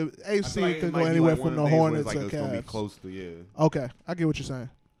AC like could go anywhere from the Hornets like to it's gonna be Cavs? close to, yeah. Okay, I get what you're saying.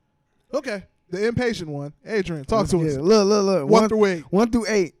 Okay, the impatient one, Adrian, talk to us. Look. 1 through 8. 1 through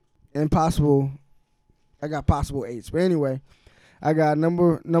 8, and possible. I got possible 8s, but anyway, I got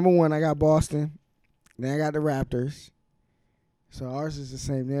number 1. I got Boston. Then I got the Raptors. So ours is the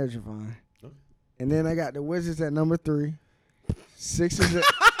same there, Javon. Okay. And then I got the Wizards at number 3. Sixers.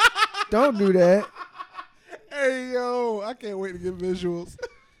 Don't do that. Hey yo, I can't wait to get visuals.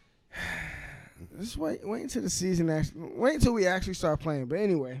 Just wait until the season wait until we actually start playing. But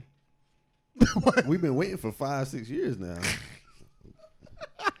anyway, We've been waiting for 5-6 years now.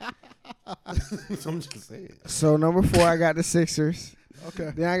 So I'm just saying. so number 4, I got the Sixers.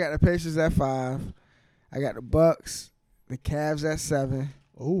 Okay. Then I got the Pacers at 5. I got the Bucks, the Cavs at 7.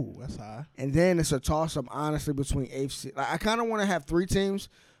 Ooh, that's high. And then it's a toss-up, honestly, between 8th seed. Like, I kind of want to have 3 teams,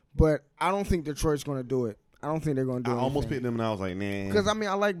 but I don't think Detroit's going to do it. I don't think they're going to do it. I almost picked them, and I was like, nah. Because, I mean,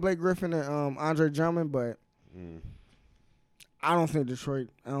 I like Blake Griffin and Andre Drummond, but I don't think Detroit,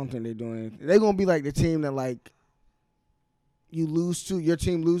 I don't think they're doing anything. They're going to be like the team that, like, you lose to, your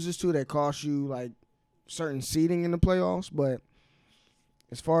team loses to, that costs you, like, certain seeding in the playoffs. But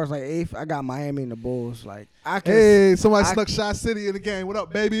as far as, like, 8th, I got Miami and the Bulls. Like, Hey, somebody snuck Shot City in the game. What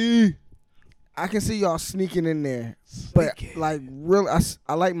up, baby? I can see y'all sneaking in there. But, like, really,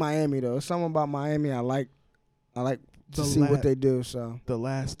 I like Miami, though. There's something about Miami I like to see what they do. So The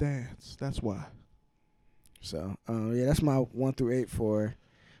Last Dance. That's why. yeah, that's my 1 through 8 for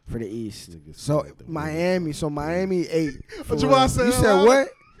for the East. Nigga So said the Miami. Wizards So are Miami 8. for What you real. want to say? You said aloud? what?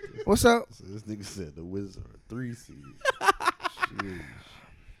 What's up? So this nigga said the Wizards are a 3 seed. Shit.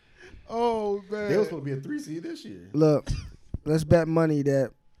 Oh man. They was supposed to be a 3 seed this year. Look, let's bet money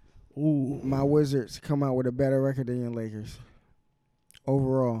that Ooh. my Wizards come out with a better record than your Lakers.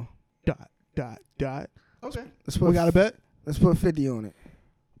 Overall. Dot. Okay. We got a bet. Let's put 50 on it.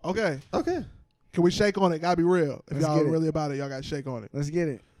 Okay. Okay. Can we shake on it? Gotta be real. If Let's y'all get it. really about it, y'all gotta shake on it. Let's get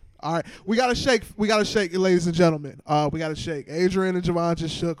it. All right. We gotta shake, ladies and gentlemen. We gotta shake. Adrian and Javon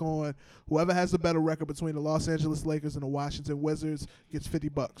just shook on. Whoever has the better record between the Los Angeles Lakers and the Washington Wizards gets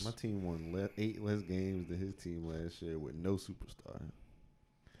 $50. My team won 8 less games than his team last year with no superstar.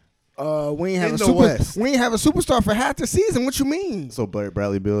 We ain't have In a the super. West. We ain't have a superstar for half the season. What you mean? So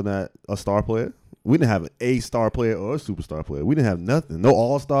Bradley Beal not a star player? We didn't have a star player or a superstar player. We didn't have nothing. No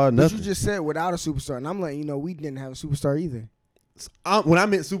all-star, But nothing. you just said without a superstar, and I'm letting you know we didn't have a superstar either. When I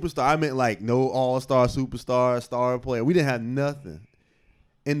meant superstar, I meant like no all-star, superstar, star player. We didn't have nothing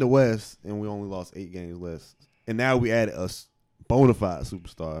in the West, and we only lost 8 games less. And now we added a bona fide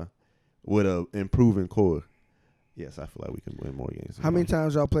superstar with a improving core. Yes, I feel like we can win more games. How many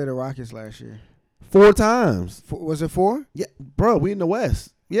times y'all played the Rockets last year? 4 times. Was it 4? Yeah, bro, we in the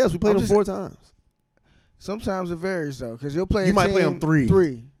West. Yes, we played them 4 times. Sometimes it varies though, because you'll play. You might play them 3.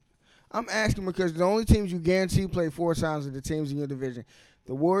 3. I'm asking because the only teams you guarantee play 4 times are the teams in your division.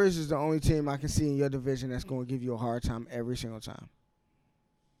 The Warriors is the only team I can see in your division that's going to give you a hard time every single time.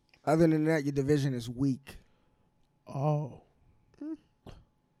 Other than that, your division is weak. Oh.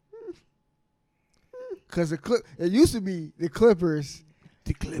 Because it used to be the Clippers.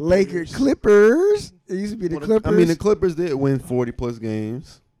 The Clippers. Lakers. Clippers. It used to be the Clippers. I mean, the Clippers did win 40-plus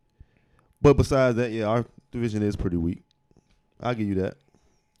games. But besides that, yeah, our division is pretty weak. I'll give you that.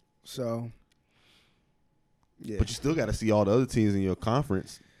 So, yeah. But you still got to see all the other teams in your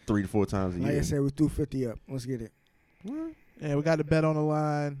conference 3 to 4 times a year. Like I said, we threw 50 up. Let's get it. Yeah, we got the bet on the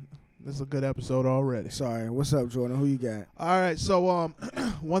line. This is a good episode already. Sorry. What's up, Jordan? Who you got? All right, so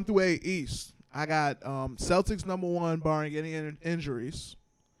 1 through 8 East. I got Celtics number 1, barring any injuries.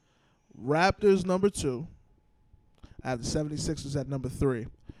 Raptors number 2. I have the 76ers at number 3.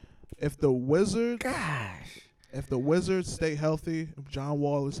 If the Wizards stay healthy, if John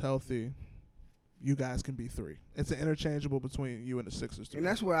Wall is healthy, you guys can be 3. It's an interchangeable between you and the Sixers. And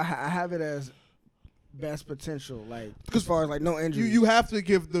that's where I have it as best potential, like as far as like no injuries. You have to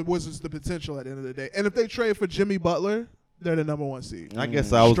give the Wizards the potential at the end of the day. And if they trade for Jimmy Butler, they're the number 1 seed. I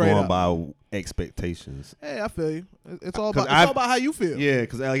guess I was Straight going up. by expectations. Hey, I feel you. It's all 'Cause about how you feel. Yeah,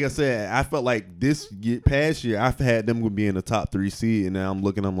 because like I said, I felt like past year, I've had them be in the top 3 seed, and now I'm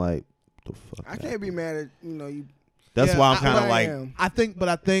like, the fuck? I can't be mad at you. That's Yeah, why I'm kind of like,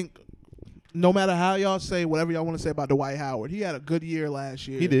 I think no matter how y'all say whatever y'all want to say about Dwight Howard, he had a good year last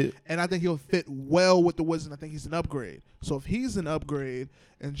year. he did. And I think he'll fit well with the Wizards. I think he's an upgrade. So if he's an upgrade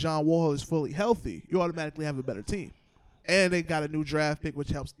and John Wall is fully healthy, you automatically have a better team. And they got a new draft pick, which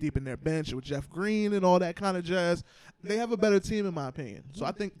helps deepen their bench with Jeff Green and all that kind of jazz. They have a better team, in my opinion. So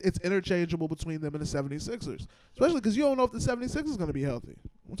I think it's interchangeable between them and the 76ers, especially because you don't know if the 76ers is going to be healthy.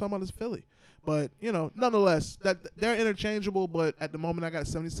 I'm talking about this Philly. But, nonetheless, that they're interchangeable. But at the moment, I got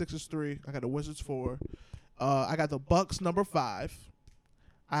 76ers 3. I got the Wizards 4. I got the Bucks number 5.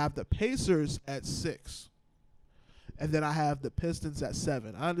 I have the Pacers at 6. And then I have the Pistons at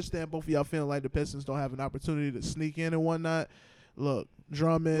 7. I understand both of y'all feeling like the Pistons don't have an opportunity to sneak in and whatnot. Look,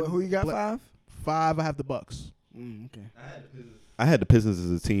 Drummond. But who you got? 5? 5, I have the Bucks. Okay. I had the Pistons as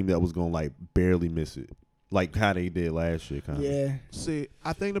a team that was going to barely miss it, like how they did last year, kind of. Yeah. See,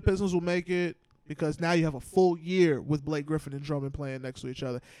 I think the Pistons will make it because now you have a full year with Blake Griffin and Drummond playing next to each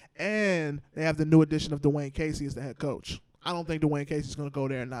other. And they have the new addition of Dwayne Casey as the head coach. I don't think Dwayne Casey's going to go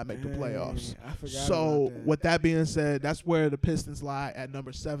there and not make the playoffs. I forgot So about that. with that being said, that's where the Pistons lie at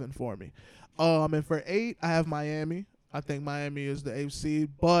number 7 for me. And for 8, I have Miami. I think Miami is the 8th seed.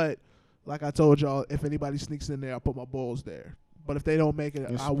 But like I told y'all, if anybody sneaks in there, I'll put my Bulls there. But if they don't make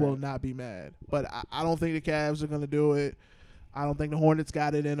it, I will not be mad. But I don't think the Cavs are going to do it. I don't think the Hornets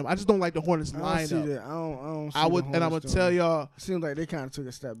got it in them. I just don't like the Hornets I don't see lineup. that. I don't see I would, the and I'm gonna Hornets tell doing it. y'all, Seems like they kind of took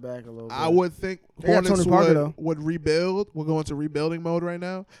a step back a little bit. I would think They got Hornets Tony Parker, though. would rebuild. We're going to rebuilding mode right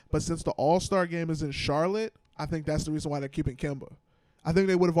now. But since the All-Star game is in Charlotte, I think that's the reason why they're keeping Kemba. I think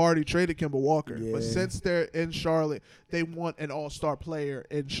they would have already traded Kemba Walker. Yeah. But since they're in Charlotte, they want an All-Star player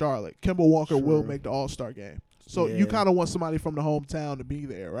in Charlotte. Kemba Walker will make the All-Star game. So you kind of want somebody from the hometown to be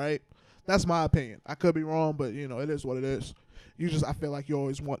there, right? That's my opinion. I could be wrong, but, it is what it is. I feel like you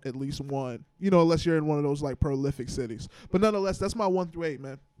always want at least one, unless you're in one of those like prolific cities. But nonetheless, that's my 1 through 8,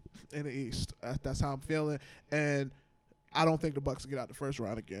 man, in the East. That's how I'm feeling. And I don't think the Bucks will get out the first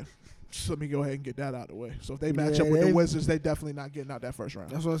round again. Just let me go ahead and get that out of the way. So if they match up with the Wizards, they definitely not getting out that first round.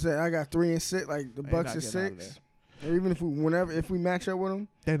 That's what I said. I got 3 and 6. Like the Bucks is 6. Or even if we match up with them,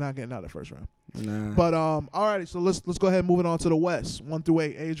 they're not getting out the first round. Nah. But alrighty. So let's go ahead and move it on to the West. 1 through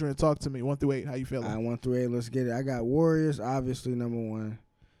 8. Adrian, talk to me. 1 through 8. How you feeling? 1 through 8. Let's get it. I got Warriors, obviously number 1.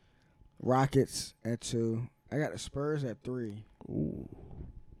 Rockets at 2. I got the Spurs at 3. Ooh.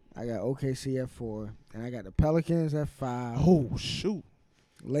 I got OKC at 4, and I got the Pelicans at 5. Oh shoot.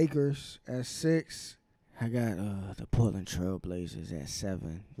 Lakers at 6. I got the Portland Trailblazers at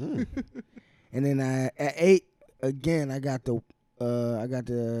 7. And then at 8 again, I got the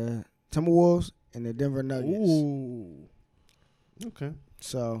Timberwolves and the Denver Nuggets. Ooh. Okay.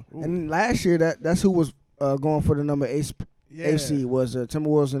 So and last year that's who was going for the number 8 AC was the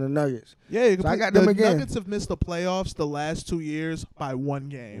Timberwolves and the Nuggets. Yeah, so I got them again. The Nuggets have missed the playoffs the last 2 years by 1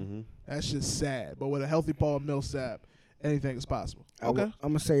 game. Mm-hmm. That's just sad. But with a healthy Paul Millsap, anything is possible. Okay. I'm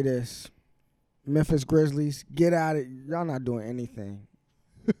going to say this. Memphis Grizzlies, get out of y'all not doing anything.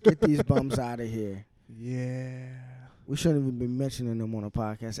 Get these bums out of here. Yeah. We shouldn't even be mentioning them on a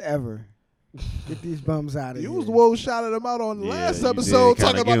podcast ever. Get these bums out of here. You was the one who shouted them out on the last episode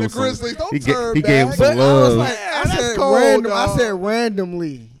talking about the Grizzlies. Don't turn back. He gave him some love. I said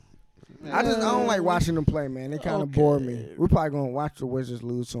randomly. I don't like watching them play, man. They kind of bore me. We're probably going to watch the Wizards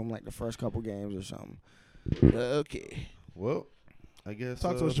lose to them like the first couple games or something. Okay. Well, I guess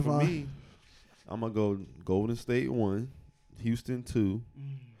talk to us, for Javon. me, I'm going to go Golden State 1, Houston 2.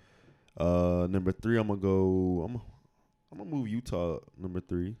 Number 3, I'm going to move Utah number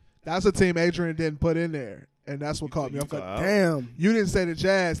 3. That's a team Adrian didn't put in there, and that's what caught me off guard. Damn. You didn't say the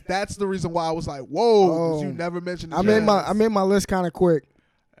Jazz. That's the reason why I was like, whoa, because you never mentioned the Jazz. I made my list kind of quick.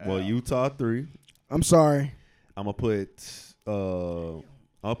 Well, Utah 3. I'm sorry. I'm going to put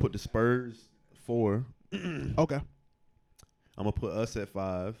I'll put the Spurs 4. Okay. I'm going to put us at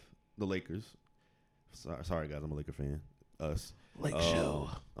 5, the Lakers. Sorry, guys, I'm a Laker fan. Us. Lake Show.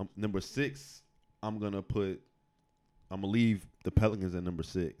 Number 6, I'm going to leave the Pelicans at number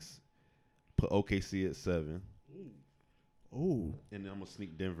 6. Put OKC at 7. Ooh. And then I'm going to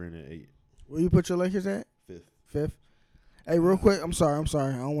sneak Denver in at 8. Where you put your Lakers at? 5th. Hey, real quick, I'm sorry. I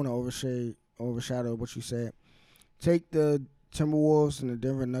don't want to overshadow what you said. Take the Timberwolves and the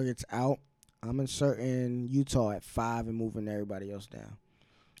Denver Nuggets out. I'm inserting Utah at 5 and moving everybody else down.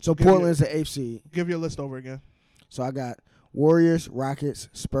 So Portland's the 8th seed. Give your list over again. So I got Warriors, Rockets,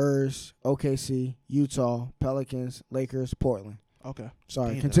 Spurs, OKC, Utah, Pelicans, Lakers, Portland. Okay.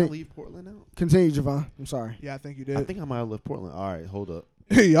 Sorry. Did I leave Portland out? Continue, Javon. I'm sorry. Yeah, I think you did. I think I might have left Portland. All right, hold up.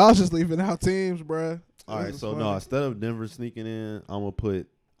 Y'all just leaving out teams, bruh. All right, so no, instead of Denver sneaking in, I'm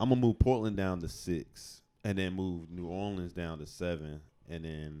gonna move Portland down to 6, and then move New Orleans down to 7, and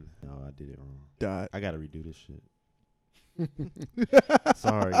then I did it wrong. I gotta redo this shit.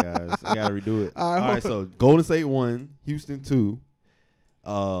 Sorry, guys, I gotta redo it. All right, so Golden State 1, Houston 2.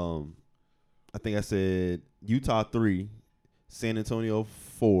 I think I said Utah 3, San Antonio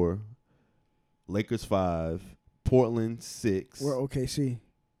 4, Lakers 5, Portland 6. We're OKC.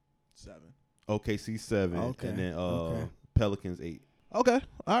 7. OKC 7. Okay. And then Okay. Pelicans 8. Okay.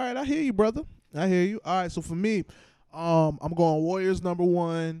 All right. I hear you, brother. I hear you. All right. So for me, I'm going Warriors number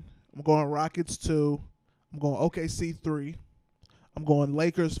 1. I'm going Rockets 2. I'm going OKC 3. I'm going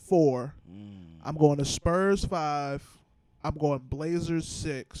Lakers 4. I'm going to Spurs 5. I'm going Blazers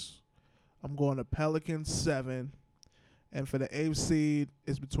 6. I'm going to Pelicans 7. And for the 8th seed,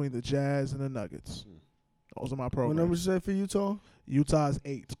 it's between the Jazz and the Nuggets. Those are my programs. What number you say for Utah? Utah's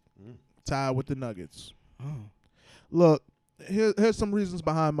 8. Tied with the Nuggets. Oh. Look, here's some reasons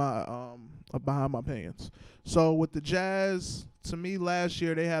behind my opinions. So with the Jazz, to me last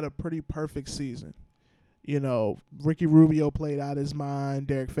year they had a pretty perfect season. You know, Ricky Rubio played out his mind.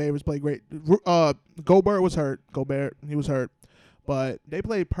 Derek Favors played great. Gobert was hurt. He was hurt. But they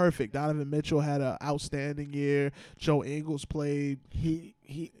played perfect. Donovan Mitchell had an outstanding year. Joe Ingles played. He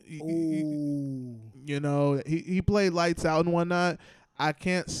played lights out and whatnot. I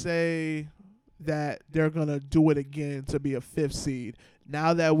can't say that they're going to do it again to be a 5th seed.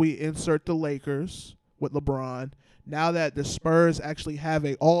 Now that we insert the Lakers with LeBron, now that the Spurs actually have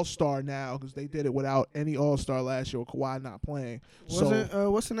an all-star now, because they did it without any all-star last year with Kawhi not playing.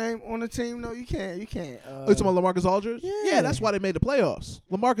 What's the name on the team? No, you can't. You talking about LaMarcus Aldridge? Yeah, that's why they made the playoffs.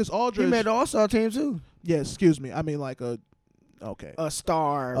 LaMarcus Aldridge. He made the all-star team too. Yeah, excuse me. I mean like a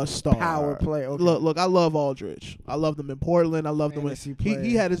star power play. Okay. Look, I love Aldridge. I loved him in Portland. I loved him when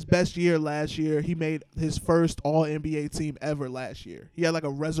he had his best year last year. He made his first All-NBA team ever last year. He had like a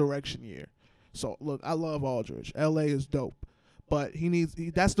resurrection year. So look, I love Aldridge. LA is dope. But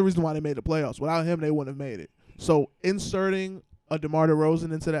that's the reason why they made the playoffs. Without him, they wouldn't have made it. So inserting a DeMar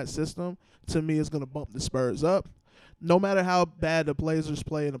DeRozan into that system, to me, is going to bump the Spurs up. No matter how bad the Blazers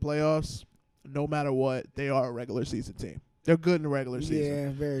play in the playoffs, no matter what, they are a regular season team. They're good in the regular season. Yeah,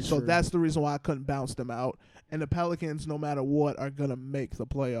 very So true. that's the reason why I couldn't bounce them out. And the Pelicans, no matter what, are gonna make the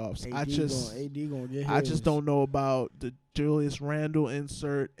playoffs. AD I just gonna get I his. just don't know about the Julius Randle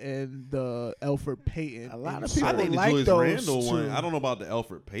insert and the Elfrid Payton. A lot of insert. people I think the like Julius those Randle one. two. I don't know about the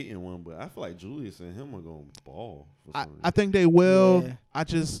Elfrid Payton one, but I feel like Julius and him are gonna ball. For some I think they will. Yeah.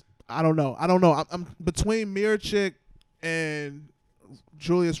 I don't know. I'm between Mirčić and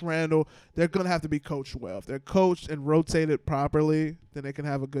Julius Randle. They're gonna have to be coached well. If they're coached and rotated properly, then they can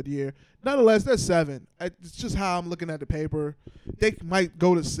have a good year. Nonetheless, they're 7. It's just how I'm looking at the paper. They might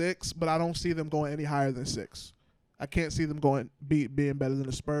go to 6, but I don't see them going any higher than 6. I can't see them being better than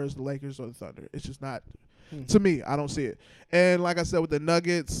the Spurs, the Lakers, or the Thunder. It's just not. To me, I don't see it. And like I said, with the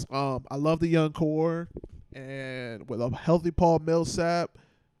Nuggets, I love the young core, and with a healthy Paul Millsap,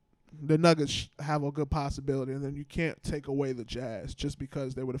 the Nuggets have a good possibility. And then you can't take away the Jazz just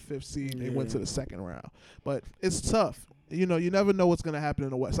because they were the 5th seed and they went to the second round. But it's tough. You know, you never know what's going to happen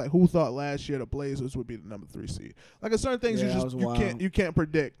in the West. Like, who thought last year the Blazers would be the number 3 seed? Like, certain things you can't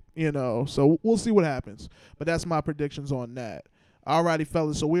predict. You know, so we'll see what happens. But that's my predictions on that. Alrighty,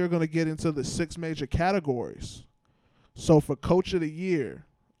 fellas. So we're going to get into the 6 major categories. So for Coach of the Year,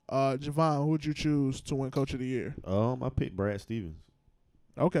 Javon, who would you choose to win Coach of the Year? I picked Brad Stevens.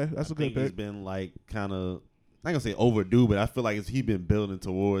 Okay, that's a good pick. He's been like kind of, not gonna say overdue, but I feel like he's been building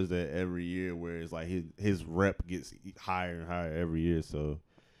towards that every year, where it's like his rep gets higher and higher every year. So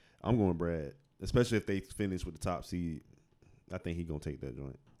I'm going Brad, especially if they finish with the top seed. I think he's gonna take that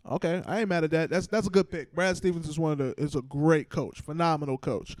joint. Okay, I ain't mad at that. That's a good pick. Brad Stevens is a great coach, phenomenal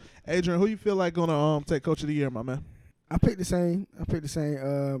coach. Adrian, who you feel like gonna take Coach of the Year, my man? I picked the same.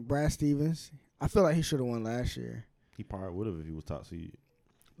 Brad Stevens. I feel like he should have won last year. He probably would have if he was top seed.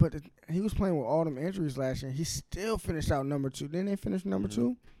 But he was playing with all them injuries last year. He still finished out number 2. Didn't they finish number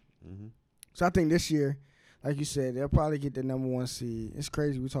 2? Mm-hmm. So I think this year, like you said, they'll probably get the number 1 seed. It's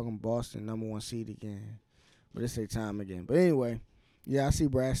crazy we're talking Boston number 1 seed again, but it's their time again. But anyway, yeah, I see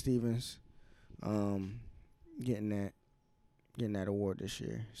Brad Stevens getting that award this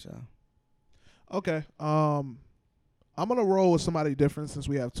year. So okay, I'm gonna roll with somebody different since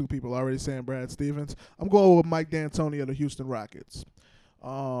we have 2 people already saying Brad Stevens. I'm going with Mike D'Antoni of the Houston Rockets.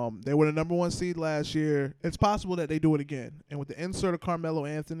 They were the number 1 seed last year. It's possible that they do it again. And with the insert of Carmelo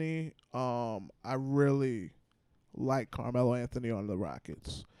Anthony, I really like Carmelo Anthony on the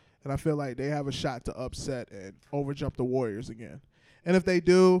Rockets. And I feel like they have a shot to upset and overjump the Warriors again. And if they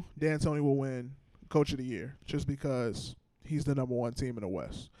do, D'Antoni will win Coach of the Year just because he's the number 1 team in the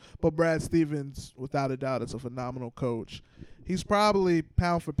West. But Brad Stevens, without a doubt, is a phenomenal coach. He's probably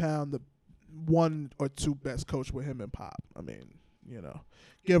pound for pound the 1 or 2 best coach with him and Pop. I mean, you know,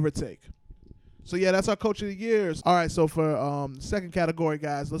 give or take. So, yeah, that's our Coach of the Years. All right, so for second category,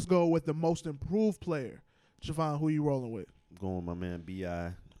 guys, let's go with the most improved player. Javon, who you rolling with? Going with my man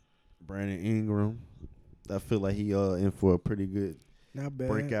B.I. Brandon Ingram. I feel like he in for a pretty good not bad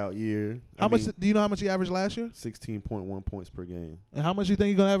breakout year. Do you know how much he averaged last year? 16.1 points per game. And how much do you think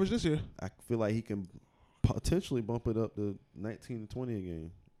he's going to average this year? I feel like he can potentially bump it up to 19 to 20 a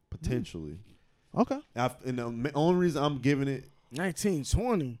game. Potentially. Okay. And the only reason I'm giving it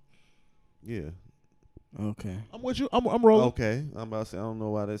 19-20. Yeah. Okay. I'm with you. I'm rolling. Okay. I'm about to say, I don't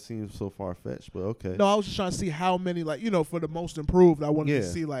know why that seems so far-fetched, but okay. No, I was just trying to see how many, like, you know, for the most improved, I wanted to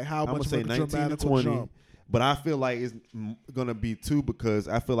see, like, how I'm much gonna of say a 19 to dramatical 20, jump. but I feel like it's going to be 2 because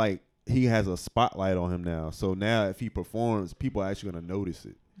I feel like he has a spotlight on him now. So now if he performs, people are actually going to notice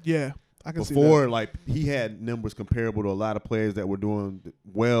it. Yeah. I can see that. Before, like, he had numbers comparable to a lot of players that were doing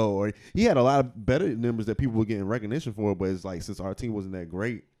well, or he had a lot of better numbers that people were getting recognition for, but it's like since our team wasn't that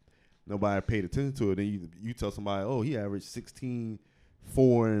great, nobody paid attention to it. Then you tell somebody, oh, he averaged 16,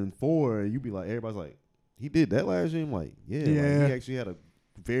 4, and 4, and you be like, everybody's like, he did that last year? I'm like, yeah. Like, he actually had a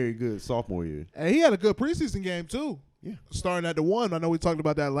very good sophomore year. And he had a good preseason game, too. Yeah. Starting at the 1. I know we talked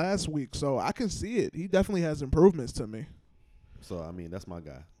about that last week, so I can see it. He definitely has improvements to me. So, I mean, that's my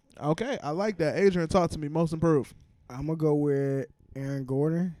guy. Okay, I like that. Adrian, talk to me. Most improved. I'm going to go with Aaron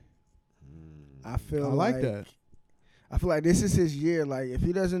Gordon. I feel like that. I feel like this is his year. Like, if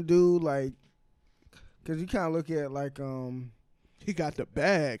he doesn't do, like, because you kind of look at, like, he got the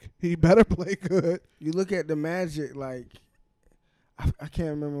bag. He better play good. You look at the Magic, like, I can't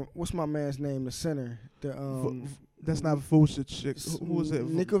remember. What's my man's name? The center. That's not Vucic. Who was it?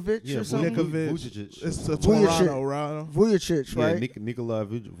 Nikovic or something? Vucic. It's Toronto, right? Vucic, right? Yeah, Nikola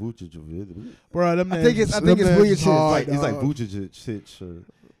Vucic. Bro, them I think it's Vucic. It's like Vucic.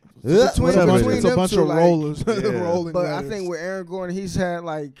 Between It's a them bunch two, of like, rollers. Yeah. Rolling But I letters. think with Aaron Gordon, he's had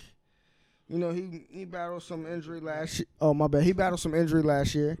like, you know, he battled some injury last year. Oh my bad, he battled some injury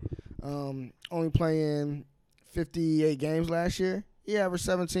last year. Only playing 58 games last year. He averaged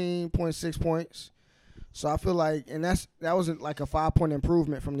 17.6 points. So I feel like, and that wasn't like a 5-point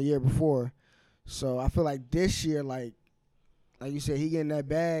improvement from the year before. So I feel like this year, like you said, he getting that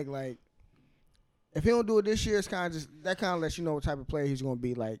bag. Like, if he don't do it this year, it's kind of lets you know what type of player he's gonna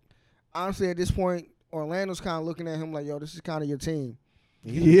be. Like, honestly, at this point, Orlando's kind of looking at him like, yo, this is kind of your team.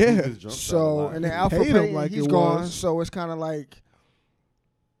 Yeah. So, and then Alfred Hate him Payton, like he's it gone. was. So it's kind of like,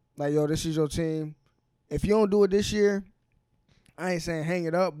 yo, this is your team. If you don't do it this year, I ain't saying hang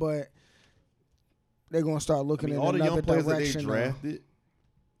it up, but they're gonna start looking in all the another young players that they direction. drafted,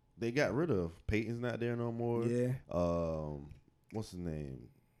 they got rid of. Peyton's not there no more. Yeah. What's his name?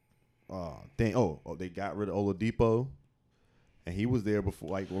 They got rid of Oladipo, and he was there before,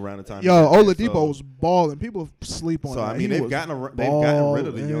 like around the time. Yo, Oladipo Oladipo was balling. People sleep on So him. I mean, they've gotten rid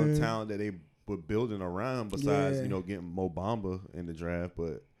of the young talent that they were building around. Besides, getting Mo Bamba in the draft,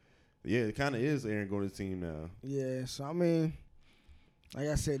 but yeah, it kind of is Aaron Gordon's team now. Yeah. So I mean, like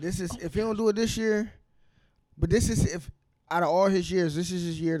I said, this is if he don't do it this year, but this is if out of all his years, this is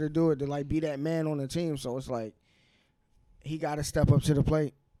his year to do it, to like be that man on the team. So it's like he got to step up to the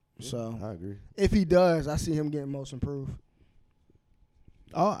plate. So I agree. If he does, I see him getting most improved.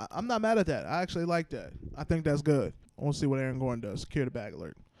 Oh, I'm not mad at that. I actually like that. I think that's good. I want to see what Aaron Gordon does. Secure the bag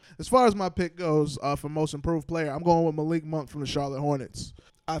alert. As far as my pick goes for most improved player, I'm going with Malik Monk from the Charlotte Hornets.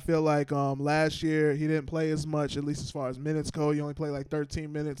 I feel like last year he didn't play as much, at least as far as minutes go. He only played like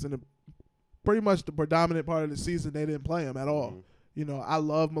 13 minutes, and pretty much the predominant part of the season they didn't play him at all. Mm-hmm. I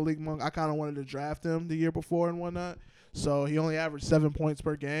love Malik Monk. I kind of wanted to draft him the year before and whatnot. So he only averaged 7 points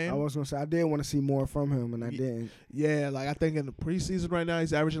per game. I was gonna say I did want to see more from him, and I didn't. Yeah, like I think in the preseason right now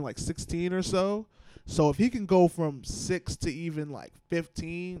he's averaging like 16 or so. So if he can go from 6 to even like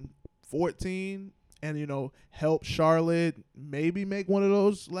 15, 14, and help Charlotte maybe make one of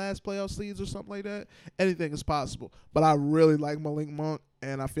those last playoff seeds or something like that, anything is possible. But I really like Malik Monk,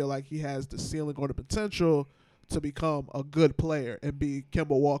 and I feel like he has the ceiling or the potential to become a good player and be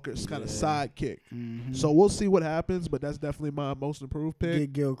Kemba Walker's kind of sidekick. Mm-hmm. So we'll see what happens, but that's definitely my most improved pick.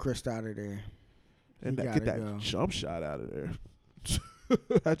 Get Gilchrist out of there. And get that jump shot out of there.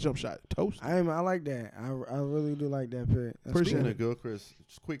 That jump shot toast. I like that. I really do like that pick. Speaking of Gilchrist,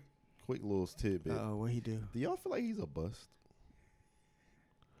 just quick little tidbit. What he do? Do y'all feel like he's a bust?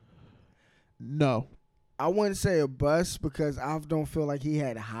 No. I wouldn't say a bust because I don't feel like he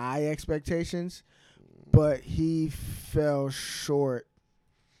had high expectations, but he fell short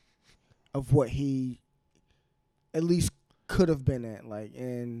of what he at least could have been at.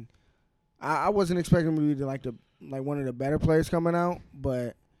 And I wasn't expecting him to be one of the better players coming out,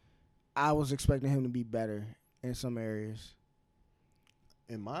 but I was expecting him to be better in some areas.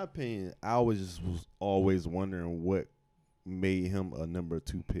 In my opinion, I was always wondering what made him a number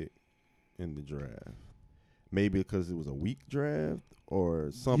 2 pick in the draft. Maybe because it was a weak draft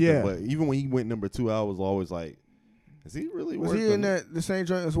or something. Yeah. But even when he went number 2, I was always like, is he really Was worth he in the same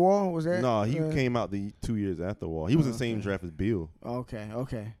joint as Wall? Was that? No, he came out the 2 years after Wall. He was in the same draft as Bill. Okay.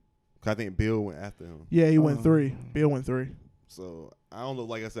 'Cause I think Bill went after him. Yeah, he went 3. Bill went 3. So I don't know.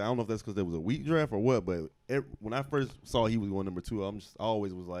 Like I said, I don't know if that's because there was a weak draft or what. But when I first saw he was going number 2, I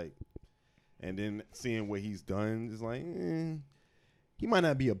always was like, and then seeing what he's done is like, he might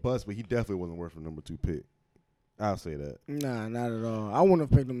not be a bust, but he definitely wasn't worth a number 2 pick. I'll say that. Nah, not at all. I wouldn't have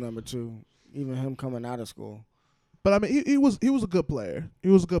picked him number 2, even him coming out of school. But I mean, he was a good player. He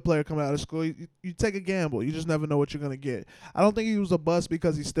was a good player coming out of school. You take a gamble. You just never know what you're gonna get. I don't think he was a bust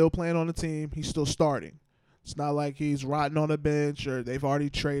because he's still playing on the team. He's still starting. It's not like he's rotting on the bench or they've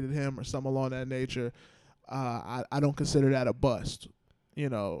already traded him or something along that nature. I don't consider that a bust.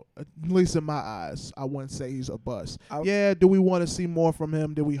 At least in my eyes, I wouldn't say he's a bust. Do we want to see more from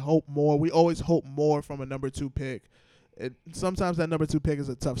him? Do we hope more? We always hope more from a number 2 pick. Sometimes that number 2 pick is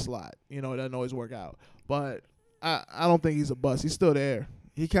a tough slot. It doesn't always work out. But I don't think he's a bust. He's still there.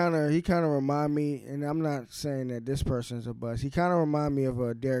 He kind of remind me, and I'm not saying that this person's a bust. He kind of remind me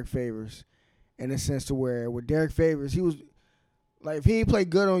of Derek Favors, in the sense to where with Derek Favors, he was like, if he ain't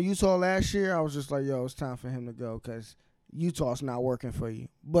played good on Utah last year, I was just like, yo, it's time for him to go because Utah's not working for you.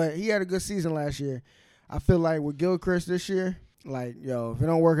 But he had a good season last year. I feel like with Gilchrist this year, like, yo, if it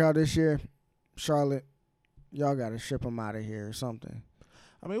don't work out this year, Charlotte, y'all got to ship him out of here or something.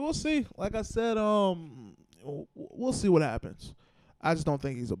 I mean, we'll see. Like I said, we'll see what happens. I just don't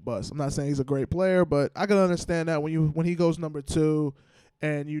think he's a bust. I'm not saying he's a great player, but I can understand that when he goes number 2,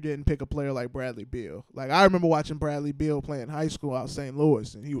 and you didn't pick a player like Bradley Beal. Like, I remember watching Bradley Beal play in high school out St.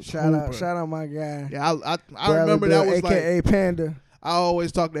 Louis, and he was shout out my guy. Yeah, I Bradley remember Beal, that was AKA like Panda. I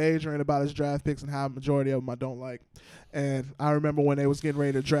always talk to Adrian about his draft picks and how majority of them I don't like. And I remember when they was getting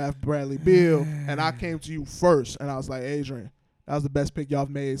ready to draft Bradley Beal, and I came to you first, and I was like, Adrian, that was the best pick y'all have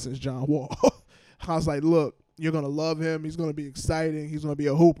made since John Wall. I was like, look, you're gonna love him. He's gonna be exciting. He's gonna be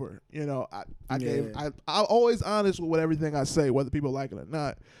a hooper. You know, I'm always honest with everything I say, whether people like it or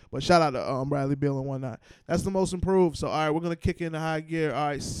not. But shout out to Bradley Beal and whatnot. That's the most improved. So all right, we're gonna kick into high gear. All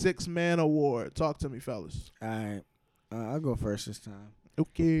right, 6-man award. Talk to me, fellas. All right, I'll go first this time.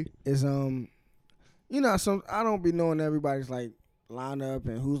 Okay. Is you know, I don't be knowing everybody's like lineup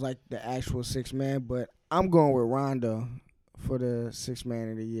and who's like the actual 6-man, but I'm going with Rondo for the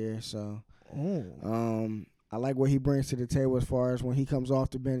 6-man of the year. So, I like what he brings to the table as far as when he comes off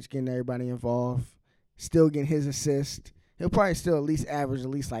the bench, getting everybody involved, still getting his assist. He'll probably still at least average at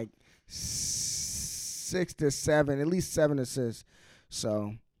least like 6 to 7, at least 7 assists.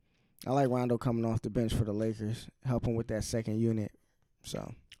 So, I like Rondo coming off the bench for the Lakers, helping with that second unit.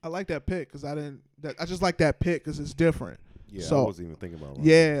 So. I like that pick because I just like that pick because it's different. Yeah, so, I wasn't even thinking about it.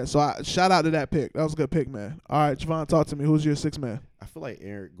 Yeah, so shout out to that pick. That was a good pick, man. All right, Javon, talk to me. Who's your 6-man? I feel like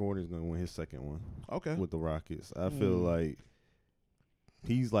Eric Gordon's going to win his second one. Okay. With the Rockets. I feel like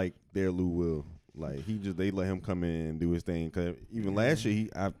he's like their Lou Will. Like, they let him come in and do his thing. Cause even last year,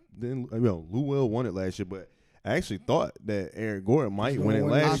 Lou Will won it last year, but I actually thought that Eric Gordon might win it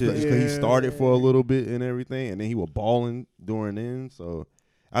last year just because he started for a little bit and everything, and then he was balling during then. So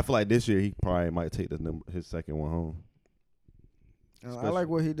I feel like this year he probably might take his second one home. I like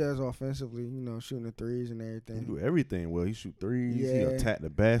what he does offensively, you know, shooting the threes and everything. He do everything well. He shoot threes. Yeah. He attack the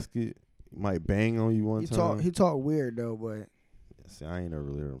basket. He might bang on you one time. He talk weird, though, but. See, I ain't never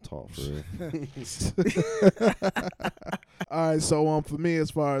really heard him talk for real. All right, so for me,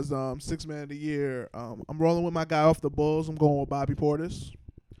 as far as 6-man of the year, I'm rolling with my guy off the Bulls. I'm going with Bobby Portis.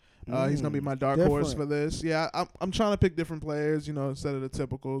 He's gonna be my dark horse for this. Yeah, I'm trying to pick different players, you know, instead of the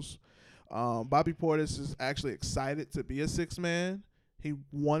typicals. Bobby Portis is actually excited to be a 6-man. He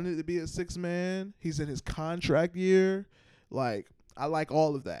wanted to be a 6-man. He's in his contract year. Like, I like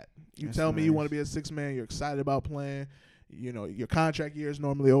all of that. That's tell me you want to be a 6-man. You're excited about playing. You know, your contract year is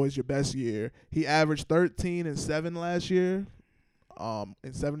normally always your best year. He averaged 13 and 7 last year.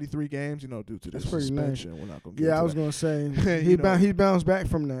 In 73 games, you know, due to the suspension. Nice. We're not gonna get I was gonna say he bounced back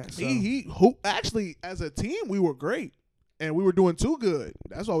from that. So. Who actually, as a team, we were great and we were doing too good.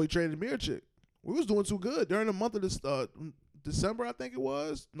 That's why we traded Mirčić. We was doing too good during the month of this December, I think it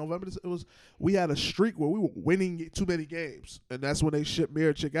was November. We had a streak where we were winning too many games, and that's when they shipped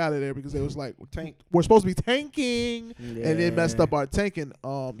Mirčić out of there because they was like, we're supposed to be tanking, and it messed up our tanking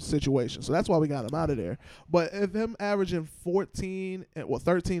situation. So that's why we got him out of there. But if him averaging 13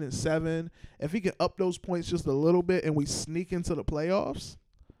 and 7, if he can up those points just a little bit, and we sneak into the playoffs,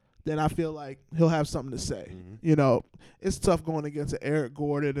 then I feel like he'll have something to say. Mm-hmm. You know, it's tough going against an Eric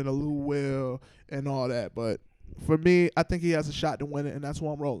Gordon and a Lou Will and all that, but. For me, I think he has a shot to win it, and that's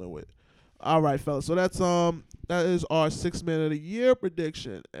what I'm rolling with. All right, fellas. So that is our 6-man of the year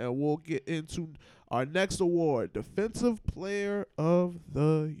prediction, and we'll get into our next award, Defensive Player of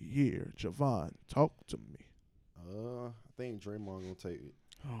the Year. Javon, talk to me. I think Draymond gonna take it.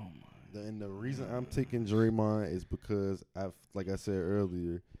 Oh my! And the reason I'm taking Draymond is because like I said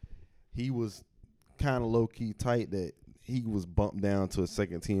earlier, he was kind of low key tight that. He was bumped down to a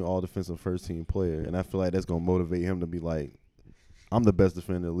second-team all-defensive first-team player, and I feel like that's going to motivate him to be like, I'm the best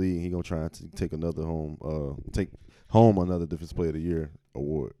defender in the league. He's going to try to take home another Defensive Player of the Year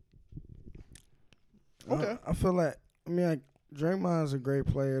award. Okay. I feel like, Draymond's a great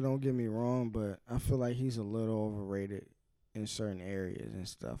player, don't get me wrong, but I feel like he's a little overrated in certain areas and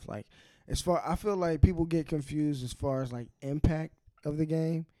stuff. Like, I feel like people get confused as far as, like, impact of the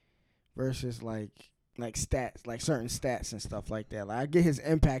game versus, like stats, like certain stats and stuff like that. Like, I get his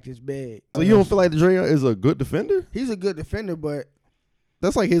impact is big. So you don't feel like Dre is a good defender? He's a good defender, but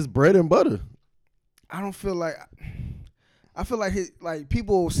that's like his bread and butter. I feel like his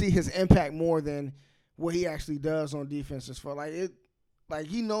people see his impact more than what he actually does on defense. As far like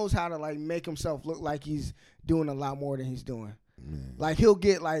he knows how to like make himself look like he's doing a lot more than he's doing. Man. Like he'll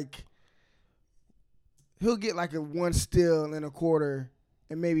get like a 1 steal in a quarter.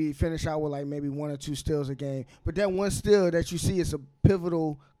 And maybe finish out with like maybe 1 or 2 steals a game. But that 1 steal that you see is a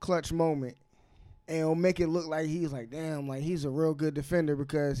pivotal clutch moment. And it'll make it look like he's like, damn, like he's a real good defender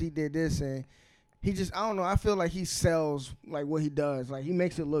because he did this. And he just, I don't know, I feel like he sells like what he does. Like he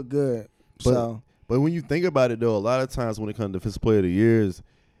makes it look good. But when you think about it though, a lot of times when it comes to Defensive Player of the Year,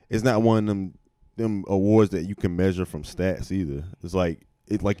 it's not one of them awards that you can measure from stats either. It's like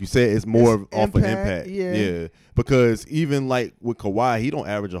like you said, it's more It's off of impact. yeah. Because even like with Kawhi, he don't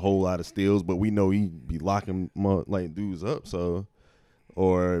average a whole lot of steals, but we know he be locking like dudes up. So,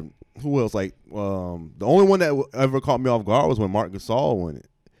 or who else? Like the only one that ever caught me off guard was when Marc Gasol won it.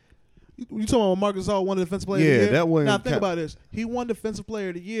 You talking about Marc Gasol won the Defensive Player of the Year? Yeah, that one. Now think about this: he won Defensive Player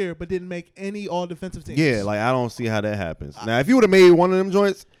of the Year, but didn't make any All Defensive teams. Yeah, like I don't see how that happens. Now, if you would have made one of them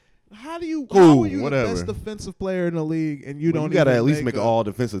joints, how are you whatever. the best defensive player in the league and you well, don't? You gotta even at least make an all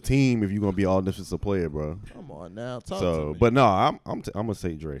defensive team if you're gonna be all defensive player, bro. Come on now, talk So, to me. but no, I'm gonna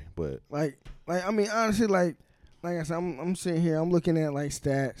say Dre, but Like I mean, honestly, like I said, I'm sitting here, I'm looking at like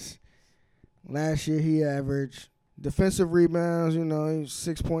stats. Last year he averaged defensive rebounds, he was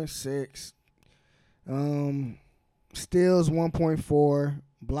 6.6. Steals 1.4,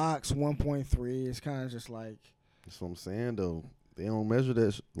 blocks 1.3. It's kind of just like that's what I'm saying though. They don't measure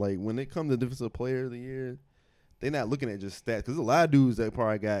that. Like when they come to defensive player of the year, they're not looking at just stats. Because a lot of dudes that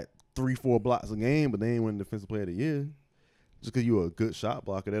probably got 3-4 blocks a game, but they ain't win defensive player of the year. Just because you're a good shot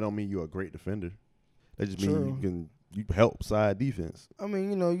blocker, that don't mean you're a great defender. That just means you help side defense. I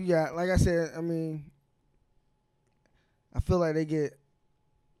mean, you got, like I said, I mean, I feel like they get,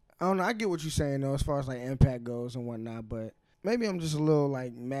 I don't know, I get what you're saying though, as far as like impact goes and whatnot, but maybe I'm just a little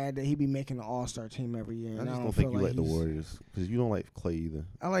like mad that he be making the All-Star team every year. I just don't think you like the Warriors because you don't like Clay either.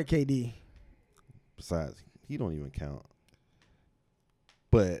 I like KD. Besides, he don't even count.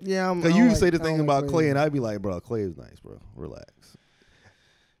 But yeah, because you say the thing about Clay, and I'd be like, bro, Clay is nice, bro. Relax.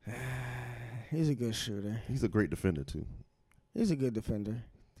 He's a good shooter. He's a great defender too. He's a good defender.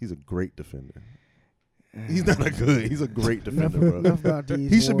 He's a great defender. He's not a good. He's a great defender, bro. Enough about these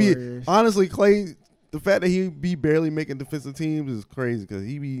He should Warriors. be honestly Clay. The fact that he be barely making defensive teams is crazy because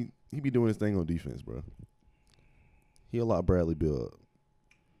he be doing his thing on defense, bro. He a lot Bradley Beal up.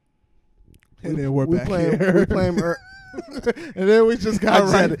 And then we're back playing, here. we playing. And then we just got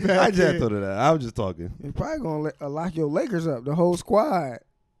right back I just here. thought of that. I was just talking. You're probably gonna lock your Lakers up. The whole squad.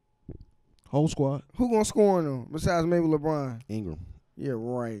 Whole squad. Who gonna score on them besides maybe LeBron? Ingram. Yeah,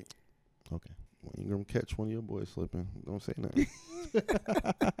 right. Okay. When Ingram catch one of your boys slipping, don't say nothing.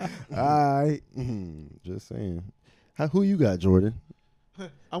 All right. Just saying. Who you got, Jordan?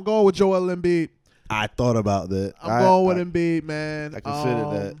 I'm going with Joel Embiid. I thought about that. I'm going with Embiid, man. I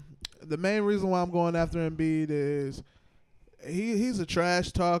considered that. The main reason why I'm going after Embiid is he's a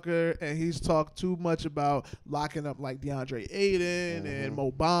trash talker, and he's talked too much about locking up like DeAndre Ayton and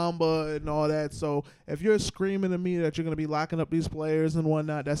Mo Bamba and all that. So if you're screaming at me that you're going to be locking up these players and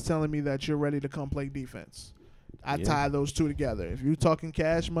whatnot, that's telling me that you're ready to come play defense. I tie those two together. If you're talking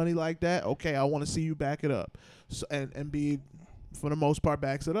cash money like that, okay, I want to see you back it up. So, and Embiid, for the most part,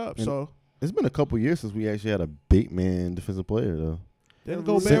 backs it up. And so it's been a couple years since we actually had a big man defensive player, though. didn't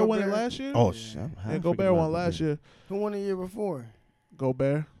Gobert win it last year? Oh, shit. Yeah, Gobert won last year. Who won the year before?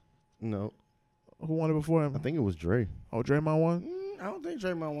 Gobert. No. Who won it before him? I think it was Dre. Oh, Draymond won? I don't think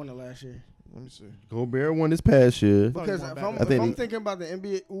Draymond won it last year. Let me see. Gobert won this past year. Because won if back I'm, then. if I'm thinking about the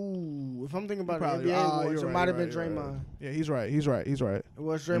NBA, if I'm thinking about the Probably- NBA awards, you're it right, might have you're been right, you're Draymond. right. Yeah, he's right. He's right. He's right. It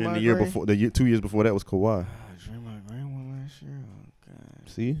was And Draymond then the year Green? before, 2 years before that was Kawhi. Draymond Green won last year. Oh God,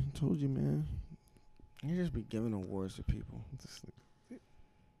 See, told you, man. you just be giving awards to people.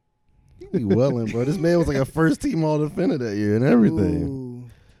 You be welling, bro. This man was like a first team all defender that year and everything. Ooh.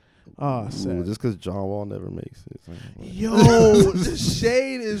 Oh, Ooh, sad. just because John Wall never makes it. Yo, the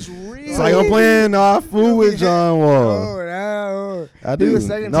shade is real. It's like I'm playing. No, I fool with John Wall. I He do. was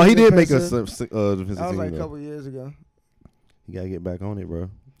second No, team he did make a defensive. defensive That was team. like a though. couple years ago. You gotta get back on it, bro.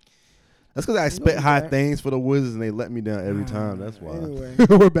 That's because I expect high that. things for the Wizards and they let me down every time. That's why. Anyway,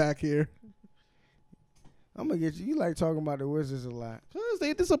 We're back here. I'm gonna get you. You like talking about the Wizards a lot. Cause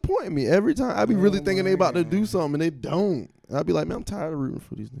they disappoint me every time. I be really Oh thinking they my about to do God. something and they don't. I'll be like, man, I'm tired of rooting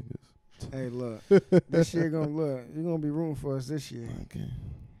for these niggas. Hey, look, this year you're gonna be rooting for us this year. Okay.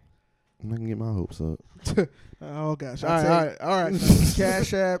 I'm not gonna get my hopes up. Oh gosh. I'll All right.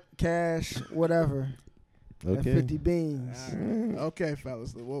 Cash App, cash, whatever. That Okay. 50 beans. Okay,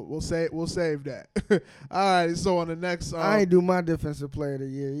 fellas. We'll save that. All right. So on the next. I ain't do my defensive player of the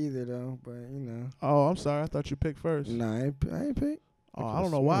year either though, but you know. Oh, I'm sorry. I thought you picked first. Nah, I ain't pick. Oh, I don't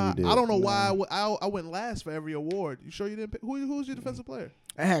know swear why. you did. I don't know Nah. why I went last for every award. You sure you didn't pick? Who's your defensive player?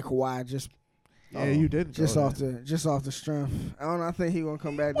 I had Kawhi just Yeah, you didn't. just go off the strength. I don't know. I think he gonna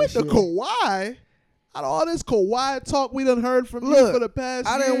come back with this the year. Kawhi. Out of all this Kawhi talk we done heard from you Look, for the past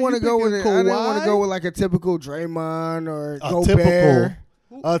I year, didn't want to go with it. Kawhi? I didn't want to go with like a typical Draymond or A Gobert.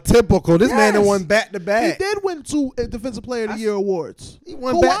 A typical. This man that Yes. won back to He back. did win 2 Defensive Player of the Year awards. He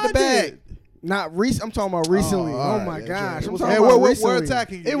won back to Kawhi back. did. Not recent. I'm talking about recently. all Oh right, my yeah, gosh. sure. I'm talking Hey, about we're recently.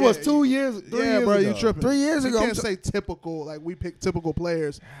 attacking you. It was 2 years. 3 years bro, ago. you tripping. 3 years ago. You can't say typical. Like we pick typical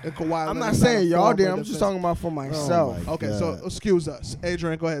players and Kawhi. I'm Leonard's not saying a y'all former did. I'm just defense- talking about for myself. my Okay, so God. excuse us,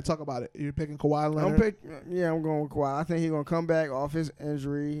 Adrian. Go ahead, talk about it. You're picking Kawhi Leonard. I'm going with Kawhi. I think he's gonna come back off his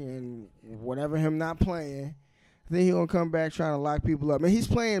injury and whatever him not playing. I think he's gonna come back trying to lock people up. I mean, he's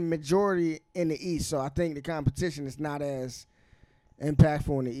playing majority in the East, so I think the competition is not as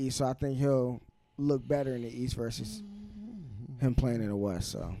impactful in the East. So I think he'll look better in the East versus him playing in the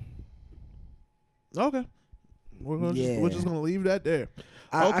West. So Okay, we're just gonna leave that there.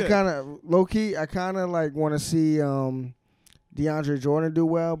 I kind of low key. I kind of like want to see DeAndre Jordan do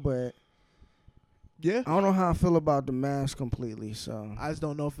well, but Yeah, I don't know how I feel about the Mavs completely. So I just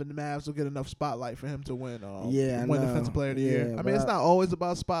don't know if the Mavs will get enough spotlight for him to win. Yeah, I win know. Defensive Player of the Year. Yeah, I mean, it's not always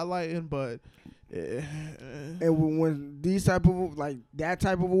about spotlighting, but and when these type of like that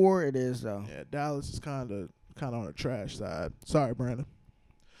type of award, it is though. yeah, Dallas is kind of on the trash side. Sorry, Brandon.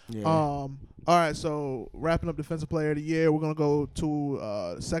 Yeah. All right, so wrapping up Defensive Player of the Year, we're gonna go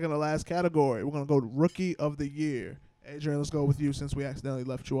to second to last category. We're gonna go to Rookie of the Year. Adrian, let's go with you since we accidentally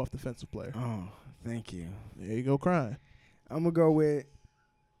left you off Defensive Player. Oh, thank you. There you go, crying. I'm gonna go with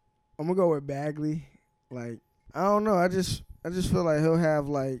Bagley. Like I don't know. I just feel like he'll have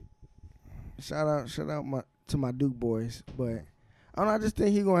like shout out to my Duke boys, but I don't know. I just think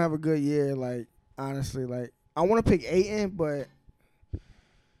he's gonna have a good year. Like honestly, like I want to pick Ayton, but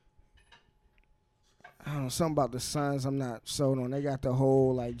I don't know something about the Suns. I'm not sold on. They got the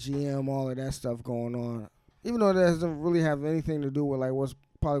whole like GM, all of that stuff going on. Even though that doesn't really have anything to do with like what's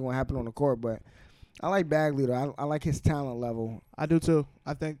probably gonna happen on the court, but I like Bagley though. I like his talent level. I do too.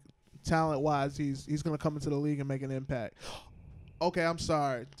 I think talent-wise, he's going to come into the league and make an impact. Okay, I'm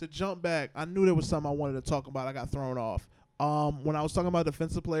sorry. To jump back, I knew there was something I wanted to talk about. I got thrown off. When I was talking about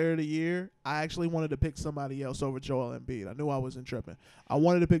Defensive Player of the Year, I actually wanted to pick somebody else over Joel Embiid. I knew I wasn't tripping. I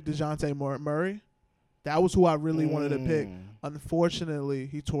wanted to pick DeJounte Murray. That was who I really wanted to pick. Unfortunately,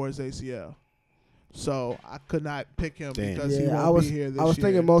 he tore his ACL. So I could not pick him because he won't be here this year. I was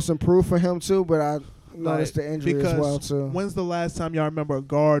thinking most improved for him too, but I noticed the injury as well too. When's the last time y'all remember a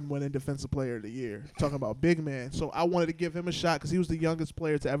guard winning Defensive Player of the Year? Talking about big man. So I wanted to give him a shot because he was the youngest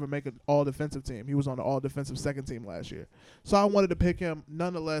player to ever make an all-defensive team. He was on the all-defensive second team last year. So I wanted to pick him.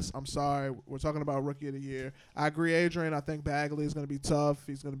 Nonetheless, I'm sorry. We're talking about Rookie of the Year. I agree, Adrian. I think Bagley is going to be tough.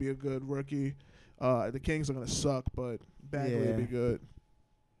 He's going to be a good rookie. The Kings are going to suck, but Bagley will be good.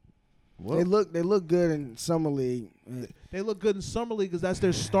 Well, they look good in Summer League. They look good in Summer League because that's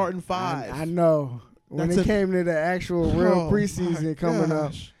their starting five. I know. When it came to the actual real preseason coming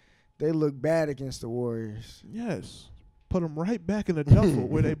up, they look bad against the Warriors. Yes. Put them right back in the duffel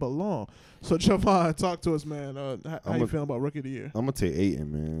where they belong. So, Javon, talk to us, man. How you feeling about Rookie of the Year? I'm going to take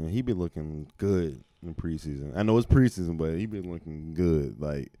Ayton, man. He been looking good in preseason. I know it's preseason, but he been looking good.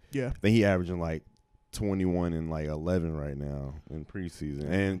 Like, yeah. I think he averaging like 21 and like 11 right now in preseason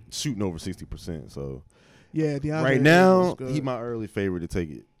and shooting over 60%. So, yeah, DeAndre right now, he's my early favorite to take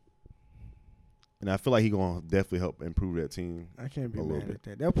it. And I feel like he's going to definitely help improve that team. I can't be mad at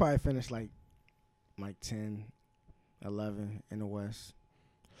that. They'll probably finish like 10, 11 in the West.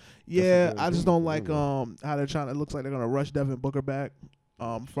 Yeah, I just don't like how they're trying. It looks like they're going to rush Devin Booker back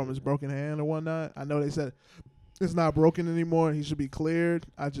from his broken hand or whatnot. I know they said it's not broken anymore and he should be cleared.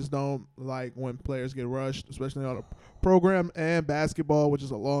 I just don't like when players get rushed, especially on a program and basketball, which is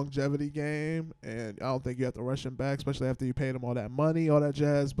a longevity game. And I don't think you have to rush him back, especially after you paid him all that money, all that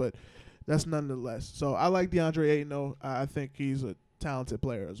jazz. But that's nonetheless. So I like DeAndre Ayton, though. I think he's a talented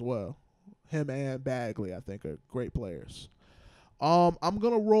player as well. Him and Bagley, I think, are great players. I'm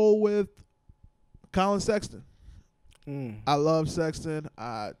going to roll with Colin Sexton. I love Sexton.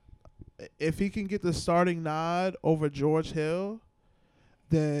 If he can get the starting nod over George Hill,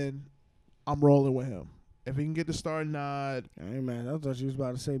 then I'm rolling with him. If he can get the starting nod. Hey, man, I thought you was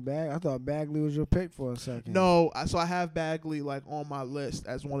about to say Bagley. I thought Bagley was your pick for a second. No, so I have Bagley like on my list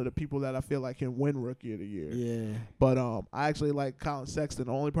as one of the people that I feel like can win Rookie of the Year. Yeah. But I actually like Colin Sexton.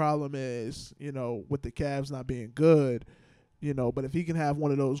 The only problem is, with the Cavs not being good, but if he can have one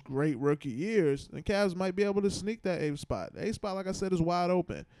of those great rookie years, the Cavs might be able to sneak that 8th spot. The 8th spot, like I said, is wide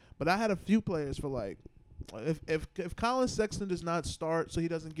open. But I had a few players for like, if Colin Sexton does not start, so he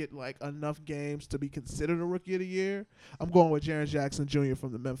doesn't get like enough games to be considered a Rookie of the Year, I'm going with Jaren Jackson Jr.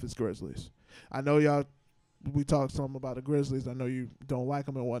 from the Memphis Grizzlies. I know we talked some about the Grizzlies. I know you don't like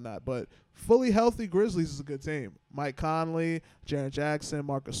them and whatnot, but fully healthy Grizzlies is a good team. Mike Conley, Jaren Jackson,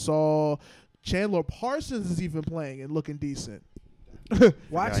 Marc Gasol, Chandler Parsons is even playing and looking decent.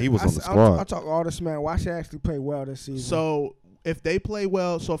 He was on the squad. I talk all the smack. Why should actually play well this season? So if they play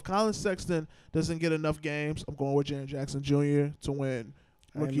well, so if Colin Sexton doesn't get enough games, I'm going with Jaren Jackson Jr. to win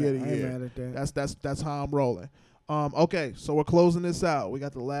Rookie of the Year. I ain't mad at that. That's how I'm rolling. Okay, so we're closing this out. We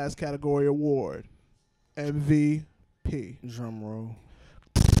got the last category award, MVP. Drum roll.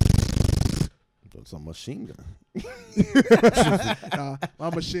 That's a machine gun. My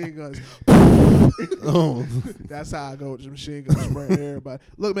machine guns. Oh. That's how I go with the machine gun spraying everybody.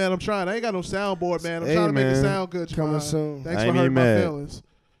 Look, man, I'm trying. I ain't got no soundboard, man. I'm Hey, trying to make it man. sound good. Coming Javon. soon. Thanks I for ain't hurting even my mad. feelings.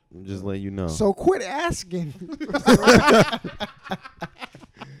 I'm just letting you know. So quit asking.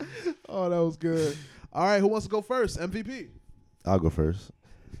 Oh, that was good. All right, who wants to go first? MVP. I'll go first.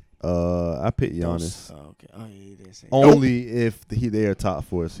 I picked Giannis. Oh, okay. Oh, yeah, you didn't say Only if they're a top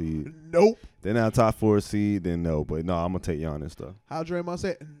 4 seed. Nope. They're not a top 4 seed, then no. But no, I'm gonna take Giannis though. How Draymond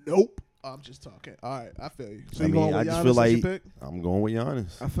say? Nope. I'm just talking. All right, I feel you. So I you mean, going with I just Giannis feel as like your pick? I'm going with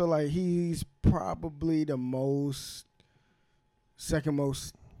Giannis. I feel like he's probably the second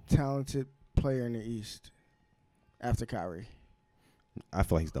most talented player in the East after Kyrie. I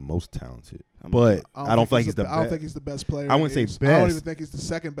feel like he's the most talented, but I don't think he's the best. I don't think he's the best player. I in wouldn't the say East. I don't best. even think he's the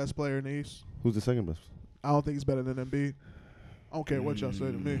second best player in the East. Who's the second best? I don't think he's better than Embiid. I don't care what y'all say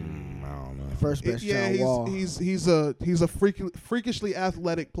to me. I don't know. First best John Wall. he's a freakishly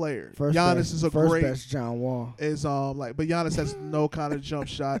athletic player. First Giannis best, is a first great best John Wall. but Giannis has no kind of jump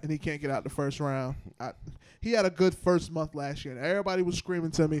shot and he can't get out the first round. He had a good first month last year and everybody was screaming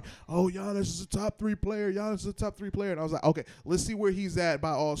to me, "Oh, Giannis is a top 3 player. Giannis is a top 3 player." And I was like, "Okay, let's see where he's at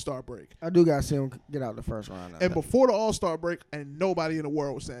by All-Star break." I do gotta see him get out the first round. And before the All-Star break, and nobody in the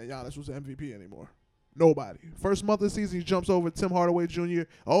world was saying Giannis was MVP anymore. Nobody. First month of the season, he jumps over Tim Hardaway Jr.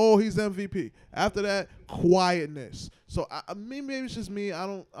 Oh, he's MVP. After that, quietness. So maybe it's just me.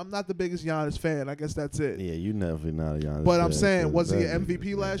 I'm not the biggest Giannis fan. I guess that's it. Yeah, you never not a Giannis. But I'm fan, saying, was he that an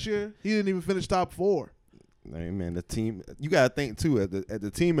MVP last year? He didn't even finish top 4. I mean, man, the team. You gotta think too.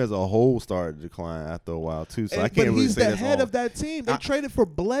 The team as a whole started to decline after a while too. So I can't but really he's say the that's head all. of that team. They traded for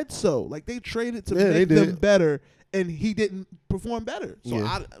Bledsoe. Like they traded to Yeah, make they them did. better, and he didn't perform better. So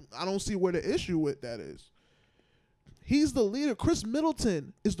Yeah. I don't see where the issue with that is. He's the leader. Chris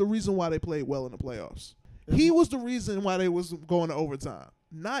Middleton is the reason why they played well in the playoffs. He was the reason why they was going to overtime,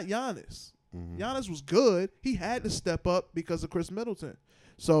 not Giannis. Mm-hmm. Giannis was good. He had to step up because of Chris Middleton.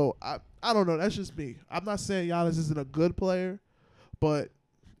 So I don't know. That's just me. I'm not saying Giannis isn't a good player, but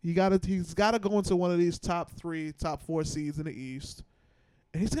he's gotta go into one of these top 3, top 4 seeds in the East,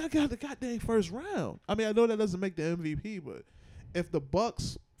 and he's gotta get out the goddamn first round. I mean, I know that doesn't make the MVP, but if the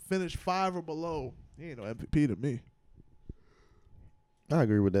Bucks finish 5 or below, he ain't no MVP to me. I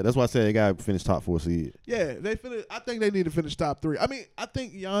agree with that. That's why I said they got to finish top 4 seed. Yeah, I think they need to finish top 3. I mean, I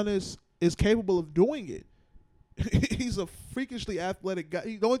think Giannis is capable of doing it. He's a freakishly athletic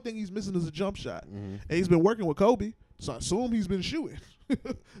guy. The only thing he's missing is a jump shot, and he's been working with Kobe, so I assume he's been shooting.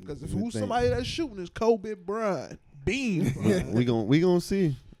 Because if who's somebody that's shooting is Kobe Bryant. Beam. we gonna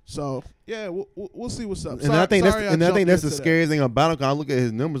see. So yeah, we'll see what's up. And I think that's the that. scariest thing about him. 'Cause I look at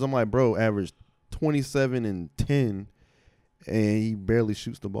his numbers. I'm like, bro, averaged 27 and 10, and he barely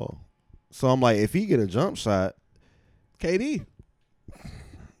shoots the ball. So I'm like, if he get a jump shot, KD.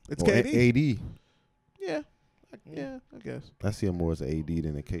 It's or KD. AD. Yeah, I guess. I see him more as an AD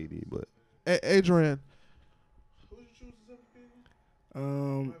than a KD, but Adrian. Who did you choose as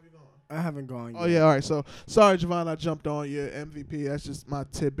MVP? I haven't gone yet. Oh yeah, all right. So sorry, Javon, I jumped on your MVP. That's just my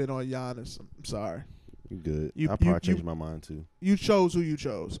tidbit on Giannis. I'm sorry. you good. You- I probably you- changed my mind too. You chose who you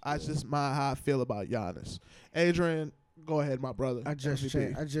chose. I just how I feel about Giannis. Adrian, go ahead, my brother. I just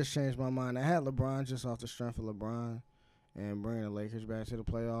MVP. changed my mind. I had LeBron just off the strength of LeBron and bringing the Lakers back to the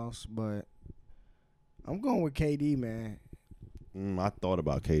playoffs, but I'm going with KD, man. I thought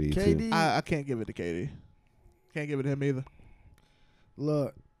about KD too. KD, I can't give it to KD. Can't give it to him either.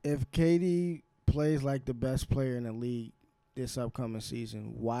 look, if KD plays like the best player in the league this upcoming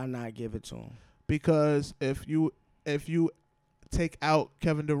season, why not give it to him? Because if you take out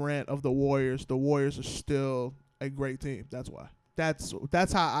Kevin Durant of the Warriors are still a great team. That's why.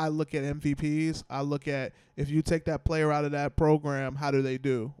 That's how I look at MVPs. I look at if you take that player out of that program, how do they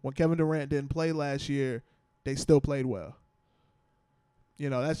do? When Kevin Durant didn't play last year, they still played well.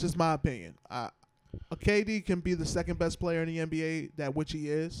 That's just my opinion. KD can be the second best player in the NBA, that which he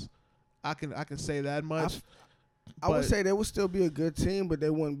is. I can say that much. I would say they would still be a good team, but they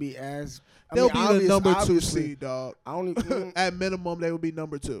wouldn't be as. They'll be the number 2 obviously, seed, dog. I only At minimum, they would be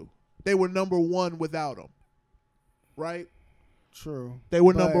number 2. They were number 1 without him, right? True. They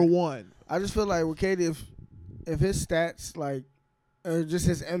were But number 1. I just feel like with KD, if his stats just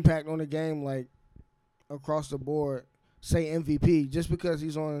his impact on the game across the board, say MVP, just because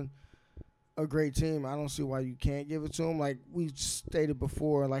he's on a great team, I don't see why you can't give it to him. Like we stated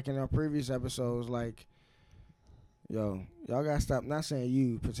before, like in our previous episodes, like, yo, y'all gotta stop. Not saying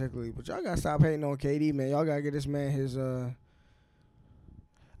you particularly, but y'all gotta stop hating on KD, man. Y'all gotta get this man his.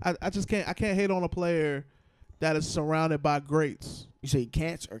 I just can't. I can't hate on a player that is surrounded by greats. You say you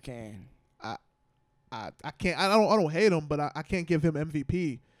can't or can? I can't. I don't hate him, but I can't give him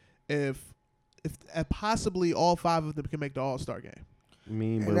MVP if possibly all 5 of them can make the All-Star game.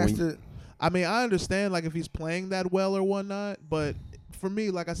 I mean, I understand like if he's playing that well or whatnot, but for me,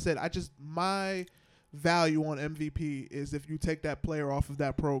 like I said, my value on MVP is if you take that player off of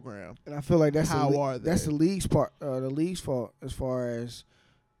that program. And I feel like that's that's the league's part, the league's fault as far as,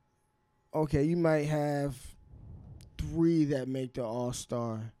 okay, you might have 3 that make the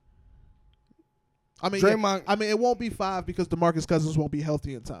All-Star. I mean, Draymond, it won't be 5 because DeMarcus Cousins won't be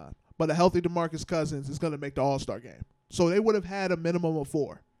healthy in time. But a healthy DeMarcus Cousins is going to make the All-Star game. So they would have had a minimum of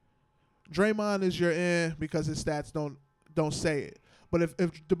 4. Draymond is your in because his stats don't say it. But if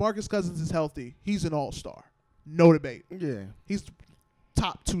DeMarcus Cousins is healthy, he's an All-Star. No debate. Yeah. He's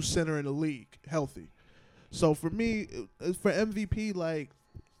top 2 center in the league, healthy. So for me, for MVP, like,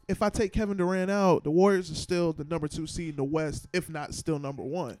 if I take Kevin Durant out, the Warriors are still the number 2 seed in the West, if not still number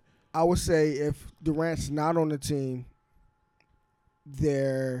 1. I would say if Durant's not on the team,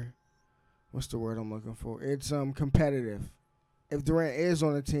 they're, what's the word I'm looking for? It's competitive. If Durant is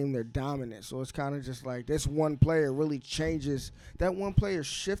on the team, they're dominant. So it's kind of just like this one player really changes. That one player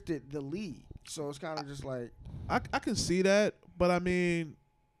shifted the league. So it's kind of just like. I can see that, but I mean,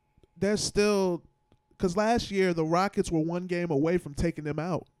 there's still, because last year the Rockets were 1 game away from taking them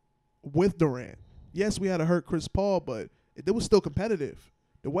out with Durant. Yes, we had to hurt Chris Paul, but it was still competitive.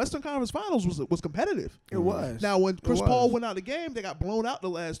 The Western Conference Finals was competitive. It was. Now, when Chris Paul went out of the game, they got blown out the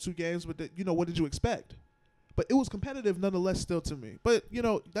last 2 games. But what did you expect? But it was competitive nonetheless still to me. But,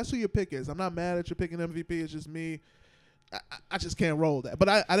 that's who your pick is. I'm not mad at you picking MVP. It's just me. I just can't roll that. But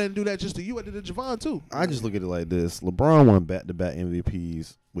I didn't do that just to you. I did it to Javon, too. I just look at it like this. LeBron won back-to-back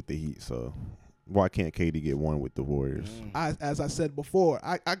MVPs with the Heat, so why can't KD get one with the Warriors? As I said before,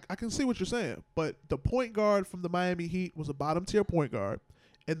 I can see what you're saying. But the point guard from the Miami Heat was a bottom-tier point guard.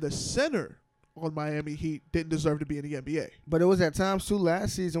 And the center on Miami Heat didn't deserve to be in the NBA. But it was at times, too,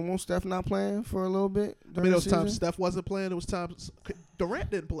 last season. Won't Steph not playing for a little bit? I mean, there was times Steph wasn't playing. There was times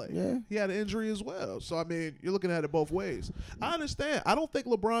Durant didn't play. Yeah. He had an injury as well. So, I mean, you're looking at it both ways. I understand. I don't think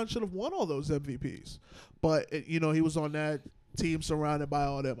LeBron should have won all those MVPs. But, he was on that team surrounded by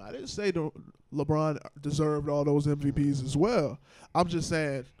all them. I didn't say LeBron deserved all those MVPs as well. I'm just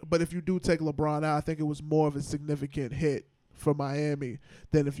saying, but if you do take LeBron out, I think it was more of a significant hit for Miami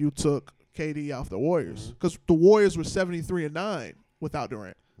than if you took KD off the Warriors, because the Warriors were 73-9 without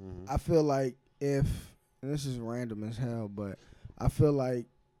Durant. I feel like and this is random as hell, but I feel like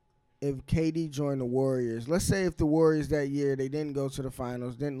if KD joined the Warriors, let's say if the Warriors that year they didn't go to the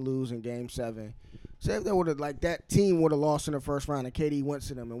finals, didn't lose in Game 7, say if they would have that team would have lost in the first round and KD went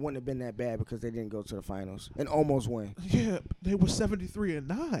to them, it wouldn't have been that bad because they didn't go to the finals and almost win. Yeah, they were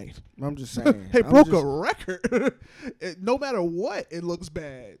 73-9. I'm just saying they broke a record. No matter what, it looks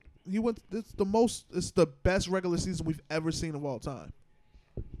bad. It's the best regular season we've ever seen of all time.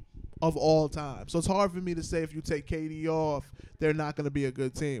 Of all time. So it's hard for me to say if you take KD off, they're not going to be a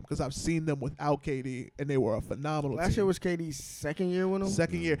good team, because I've seen them without KD, and they were a phenomenal team. Last year was KD's second year with them?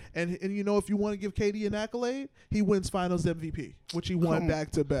 Second year. And if you want to give KD an accolade, he wins Finals MVP, which he won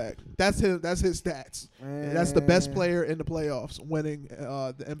back-to-back. That's his stats. And that's the best player in the playoffs, winning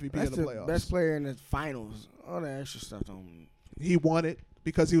the MVP in the playoffs. That's the best player in the finals. All that extra stuff don't. He won it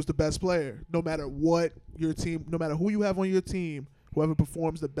because he was the best player. No matter what your team, no matter who you have on your team, whoever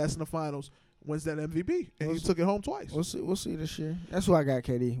performs the best in the finals wins that MVP, and he took it home twice. We'll see this year. That's who I got,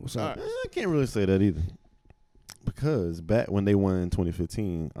 KD. What's up? I can't really say that either, because back when they won in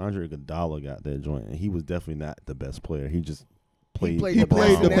 2015, Andre Iguodala got that joint, and he was definitely not the best player. He just played. He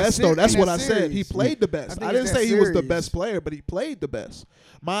played the best, though. That's what I said. He played the best. I didn't say he was the best player, but he played the best.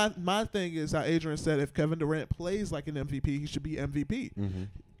 My thing is how Adrian said, if Kevin Durant plays like an MVP, he should be MVP. Mm-hmm.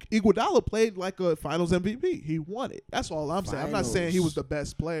 Iguodala played like a Finals MVP. He won it. That's all I'm saying. I'm not saying he was the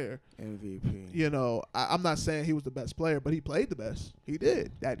best player. MVP. I'm not saying he was the best player, but he played the best. He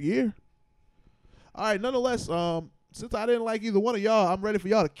did that year. All right, nonetheless, since I didn't like either one of y'all, I'm ready for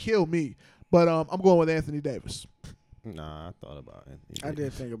y'all to kill me. But I'm going with Anthony Davis. Nah, I thought about it. I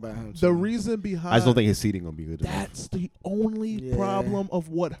did think about him too. The reason behind, I just don't think his seeding gonna be good enough. That's the only problem of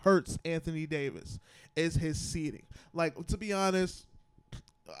what hurts Anthony Davis is his seeding. Like, to be honest,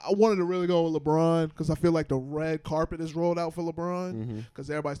 I wanted to really go with LeBron because I feel like the red carpet is rolled out for LeBron because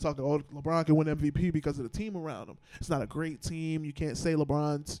everybody's talking, oh, LeBron can win MVP because of the team around him. It's not a great team. You can't say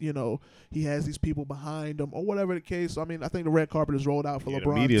LeBron's, he has these people behind him or whatever the case. So, I mean, I think the red carpet is rolled out for LeBron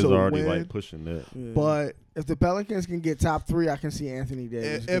the media's to already win. like pushing that. Yeah. But if the Pelicans can get top 3, I can see Anthony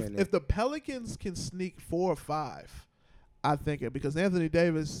Davis. if the Pelicans can sneak 4 or 5, I think it, because Anthony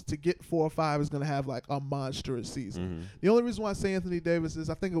Davis to get 4 or 5 is going to have like a monstrous season. The only reason why I say Anthony Davis is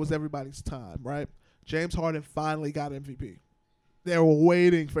I think it was everybody's time, right? James Harden finally got MVP. They were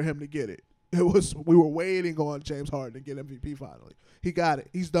waiting for him to get it. We were waiting on James Harden to get MVP finally. He got it.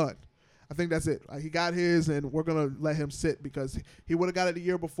 He's done. I think that's it. Like, he got his, and we're gonna let him sit because he would have got it the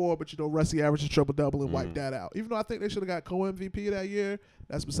year before. But Rusty averaged a triple double and wiped that out. Even though I think they should have got co-MVP that year,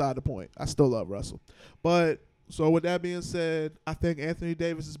 that's beside the point. I still love Russell, but. So with that being said, I think Anthony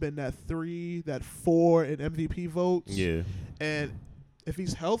Davis has been that 3, that 4 in MVP votes. Yeah. And if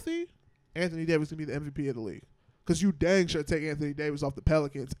he's healthy, Anthony Davis can be the MVP of the league. Because you dang sure take Anthony Davis off the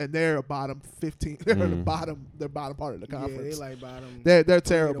Pelicans, and they're a bottom 15. They're the bottom. They're bottom part of the conference. Yeah, they like bottom. They're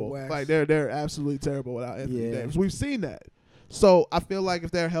terrible. Like they're absolutely terrible without Anthony Davis. We've seen that. So I feel like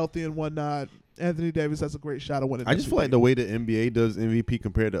if they're healthy and whatnot, Anthony Davis has a great shot of winning. I just feel like the way the NBA does MVP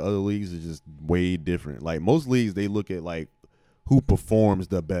compared to other leagues is just way different. Like most leagues, they look at like who performs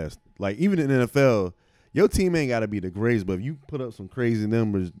the best. Like even in the NFL, your team ain't got to be the greatest, but if you put up some crazy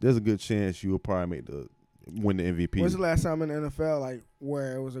numbers, there's a good chance you will probably win the MVP. When's the last time in the NFL like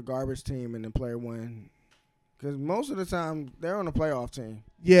where it was a garbage team and the player won? Because most of the time they're on a playoff team.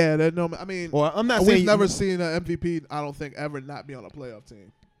 Yeah, I mean, well, I'm not we've saying never seen an MVP. I don't think ever not be on a playoff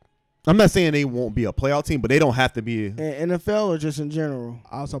team. I'm not saying they won't be a playoff team, but they don't have to be. In NFL or just in general?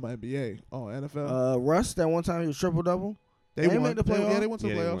 I was talking about NBA. Oh, NFL. Russ, that one time he was triple-double. They won. made the playoffs. Yeah, they went to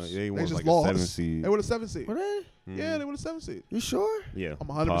the playoffs. They just like lost. A 7 seed. They were the 7 seed. Were they? Yeah, they were the 7 seed. You sure? Yeah. I'm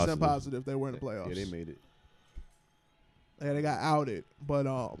 100% positive they were in the playoffs. Yeah, they made it. Yeah, they got outed, but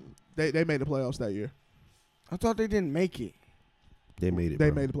they made the playoffs that year. I thought they didn't make it. They made it.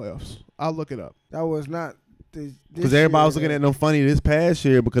 They made the playoffs. I'll look it up. That was not. Because everybody was looking at them funny this past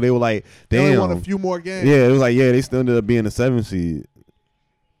year because they were like, damn. They won a few more games. Yeah, it was like, they still ended up being a 7 seed.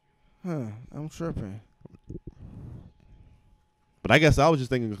 Huh, I'm tripping. But I guess I was just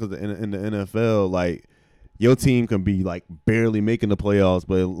thinking because in the NFL, like, your team can be, like, barely making the playoffs,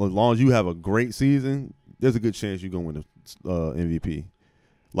 but as long as you have a great season, there's a good chance you're going to win the MVP.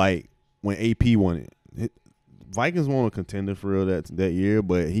 Like, when AP won it. Vikings won a contender for real that year,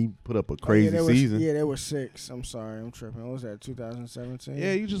 but he put up a crazy season. They were 6. I'm sorry, I'm tripping. What was that, 2017?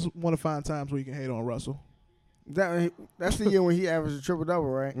 Yeah, you just want to find times where you can hate on Russell. That's the year when he averaged a triple-double,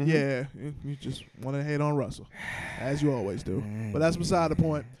 right? Mm-hmm. Yeah, you just want to hate on Russell, as you always do. But that's beside the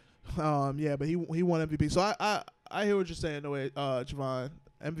point. Yeah, but he won MVP. So I hear what you're saying, though, Javon.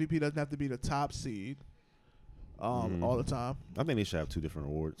 MVP doesn't have to be the top seed. All the time. I think they should have 2 different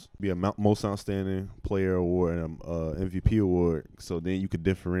awards. Be a most outstanding player award and a MVP award. So then you could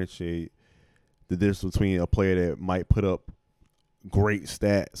differentiate the difference between a player that might put up great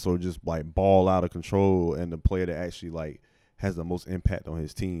stats or just like ball out of control and the player that actually like has the most impact on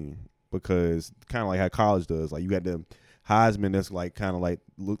his team. Because kind of like how college does. Like you got the Heisman that's like kind of like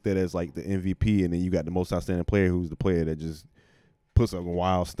looked at as like the MVP, and then you got the most outstanding player who's the player that just puts up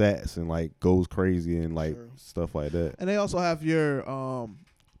wild stats and like goes crazy and like stuff like that. And they also have your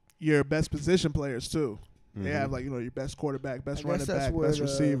best position players too. They have like your best quarterback, best running back, best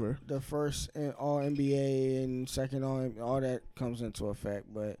receiver. The first All NBA and second all that comes into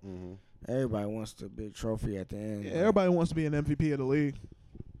effect, but everybody wants the big trophy at the end. Yeah, everybody wants to be an MVP of the league.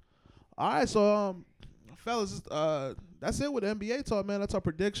 All right, so fellas, that's it with the NBA talk, man. That's our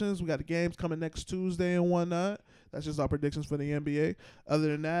predictions. We got the games coming next Tuesday and whatnot. That's just our predictions for the NBA. Other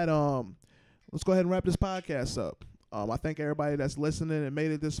than that, let's go ahead and wrap this podcast up. I thank everybody that's listening and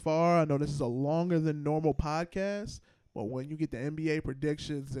made it this far. I know this is a longer than normal podcast, but when you get the NBA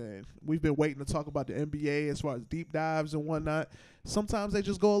predictions, and we've been waiting to talk about the NBA as far as deep dives and whatnot, sometimes they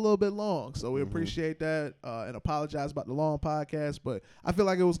just go a little bit long. So we appreciate that and apologize about the long podcast, but I feel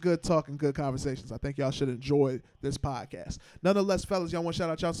like it was good talking, good conversations. I think y'all should enjoy this podcast. Nonetheless, fellas, y'all want to shout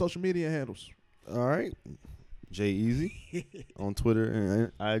out y'all social media handles? All right. Jay Easy on Twitter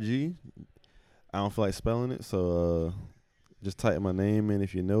and IG. I don't feel like spelling it, so just type my name in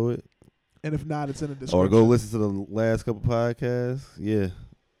if you know it. And if not, it's in the description. Or go listen to the last couple podcasts. Yeah.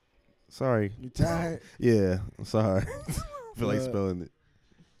 Sorry. You tired? Yeah. I'm sorry. I feel like spelling it.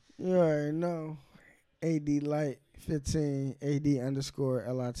 You already know. AD Light 15, AD underscore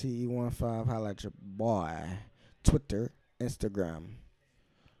LITE 15. Highlight your boy. Twitter, Instagram.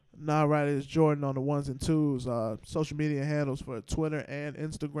 Nah, right, it's Jordan on the ones and twos. Social media handles for Twitter and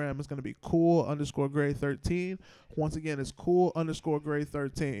Instagram is going to be cool_grade13. Once again, it's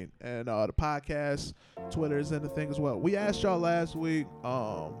cool_grade13. And the podcast, Twitter is in the thing as well. We asked y'all last week.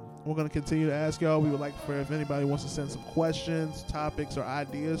 We're going to continue to ask y'all. We would like for if anybody wants to send some questions, topics, or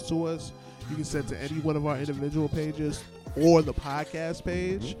ideas to us, you can send to any one of our individual pages or the podcast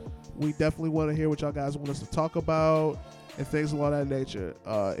page. We definitely want to hear what y'all guys want us to talk about and things of all that nature.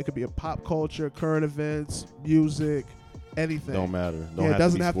 It could be a pop culture, current events, music, anything. Don't matter. It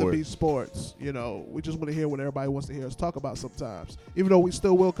doesn't have to be sports. You know, we just want to hear what everybody wants to hear us talk about sometimes. Even though we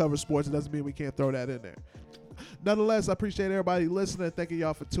still will cover sports, it doesn't mean we can't throw that in there. Nonetheless, I appreciate everybody listening. Thank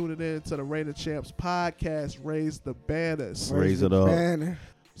y'all for tuning in to the Reign of Champs podcast. Raise the banners. Raise it up. Banner.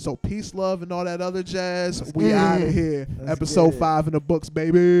 So peace, love, and all that other jazz. We out of here. Let's Episode get it. 5 in the books,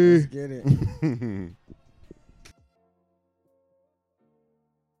 baby. Let's get it.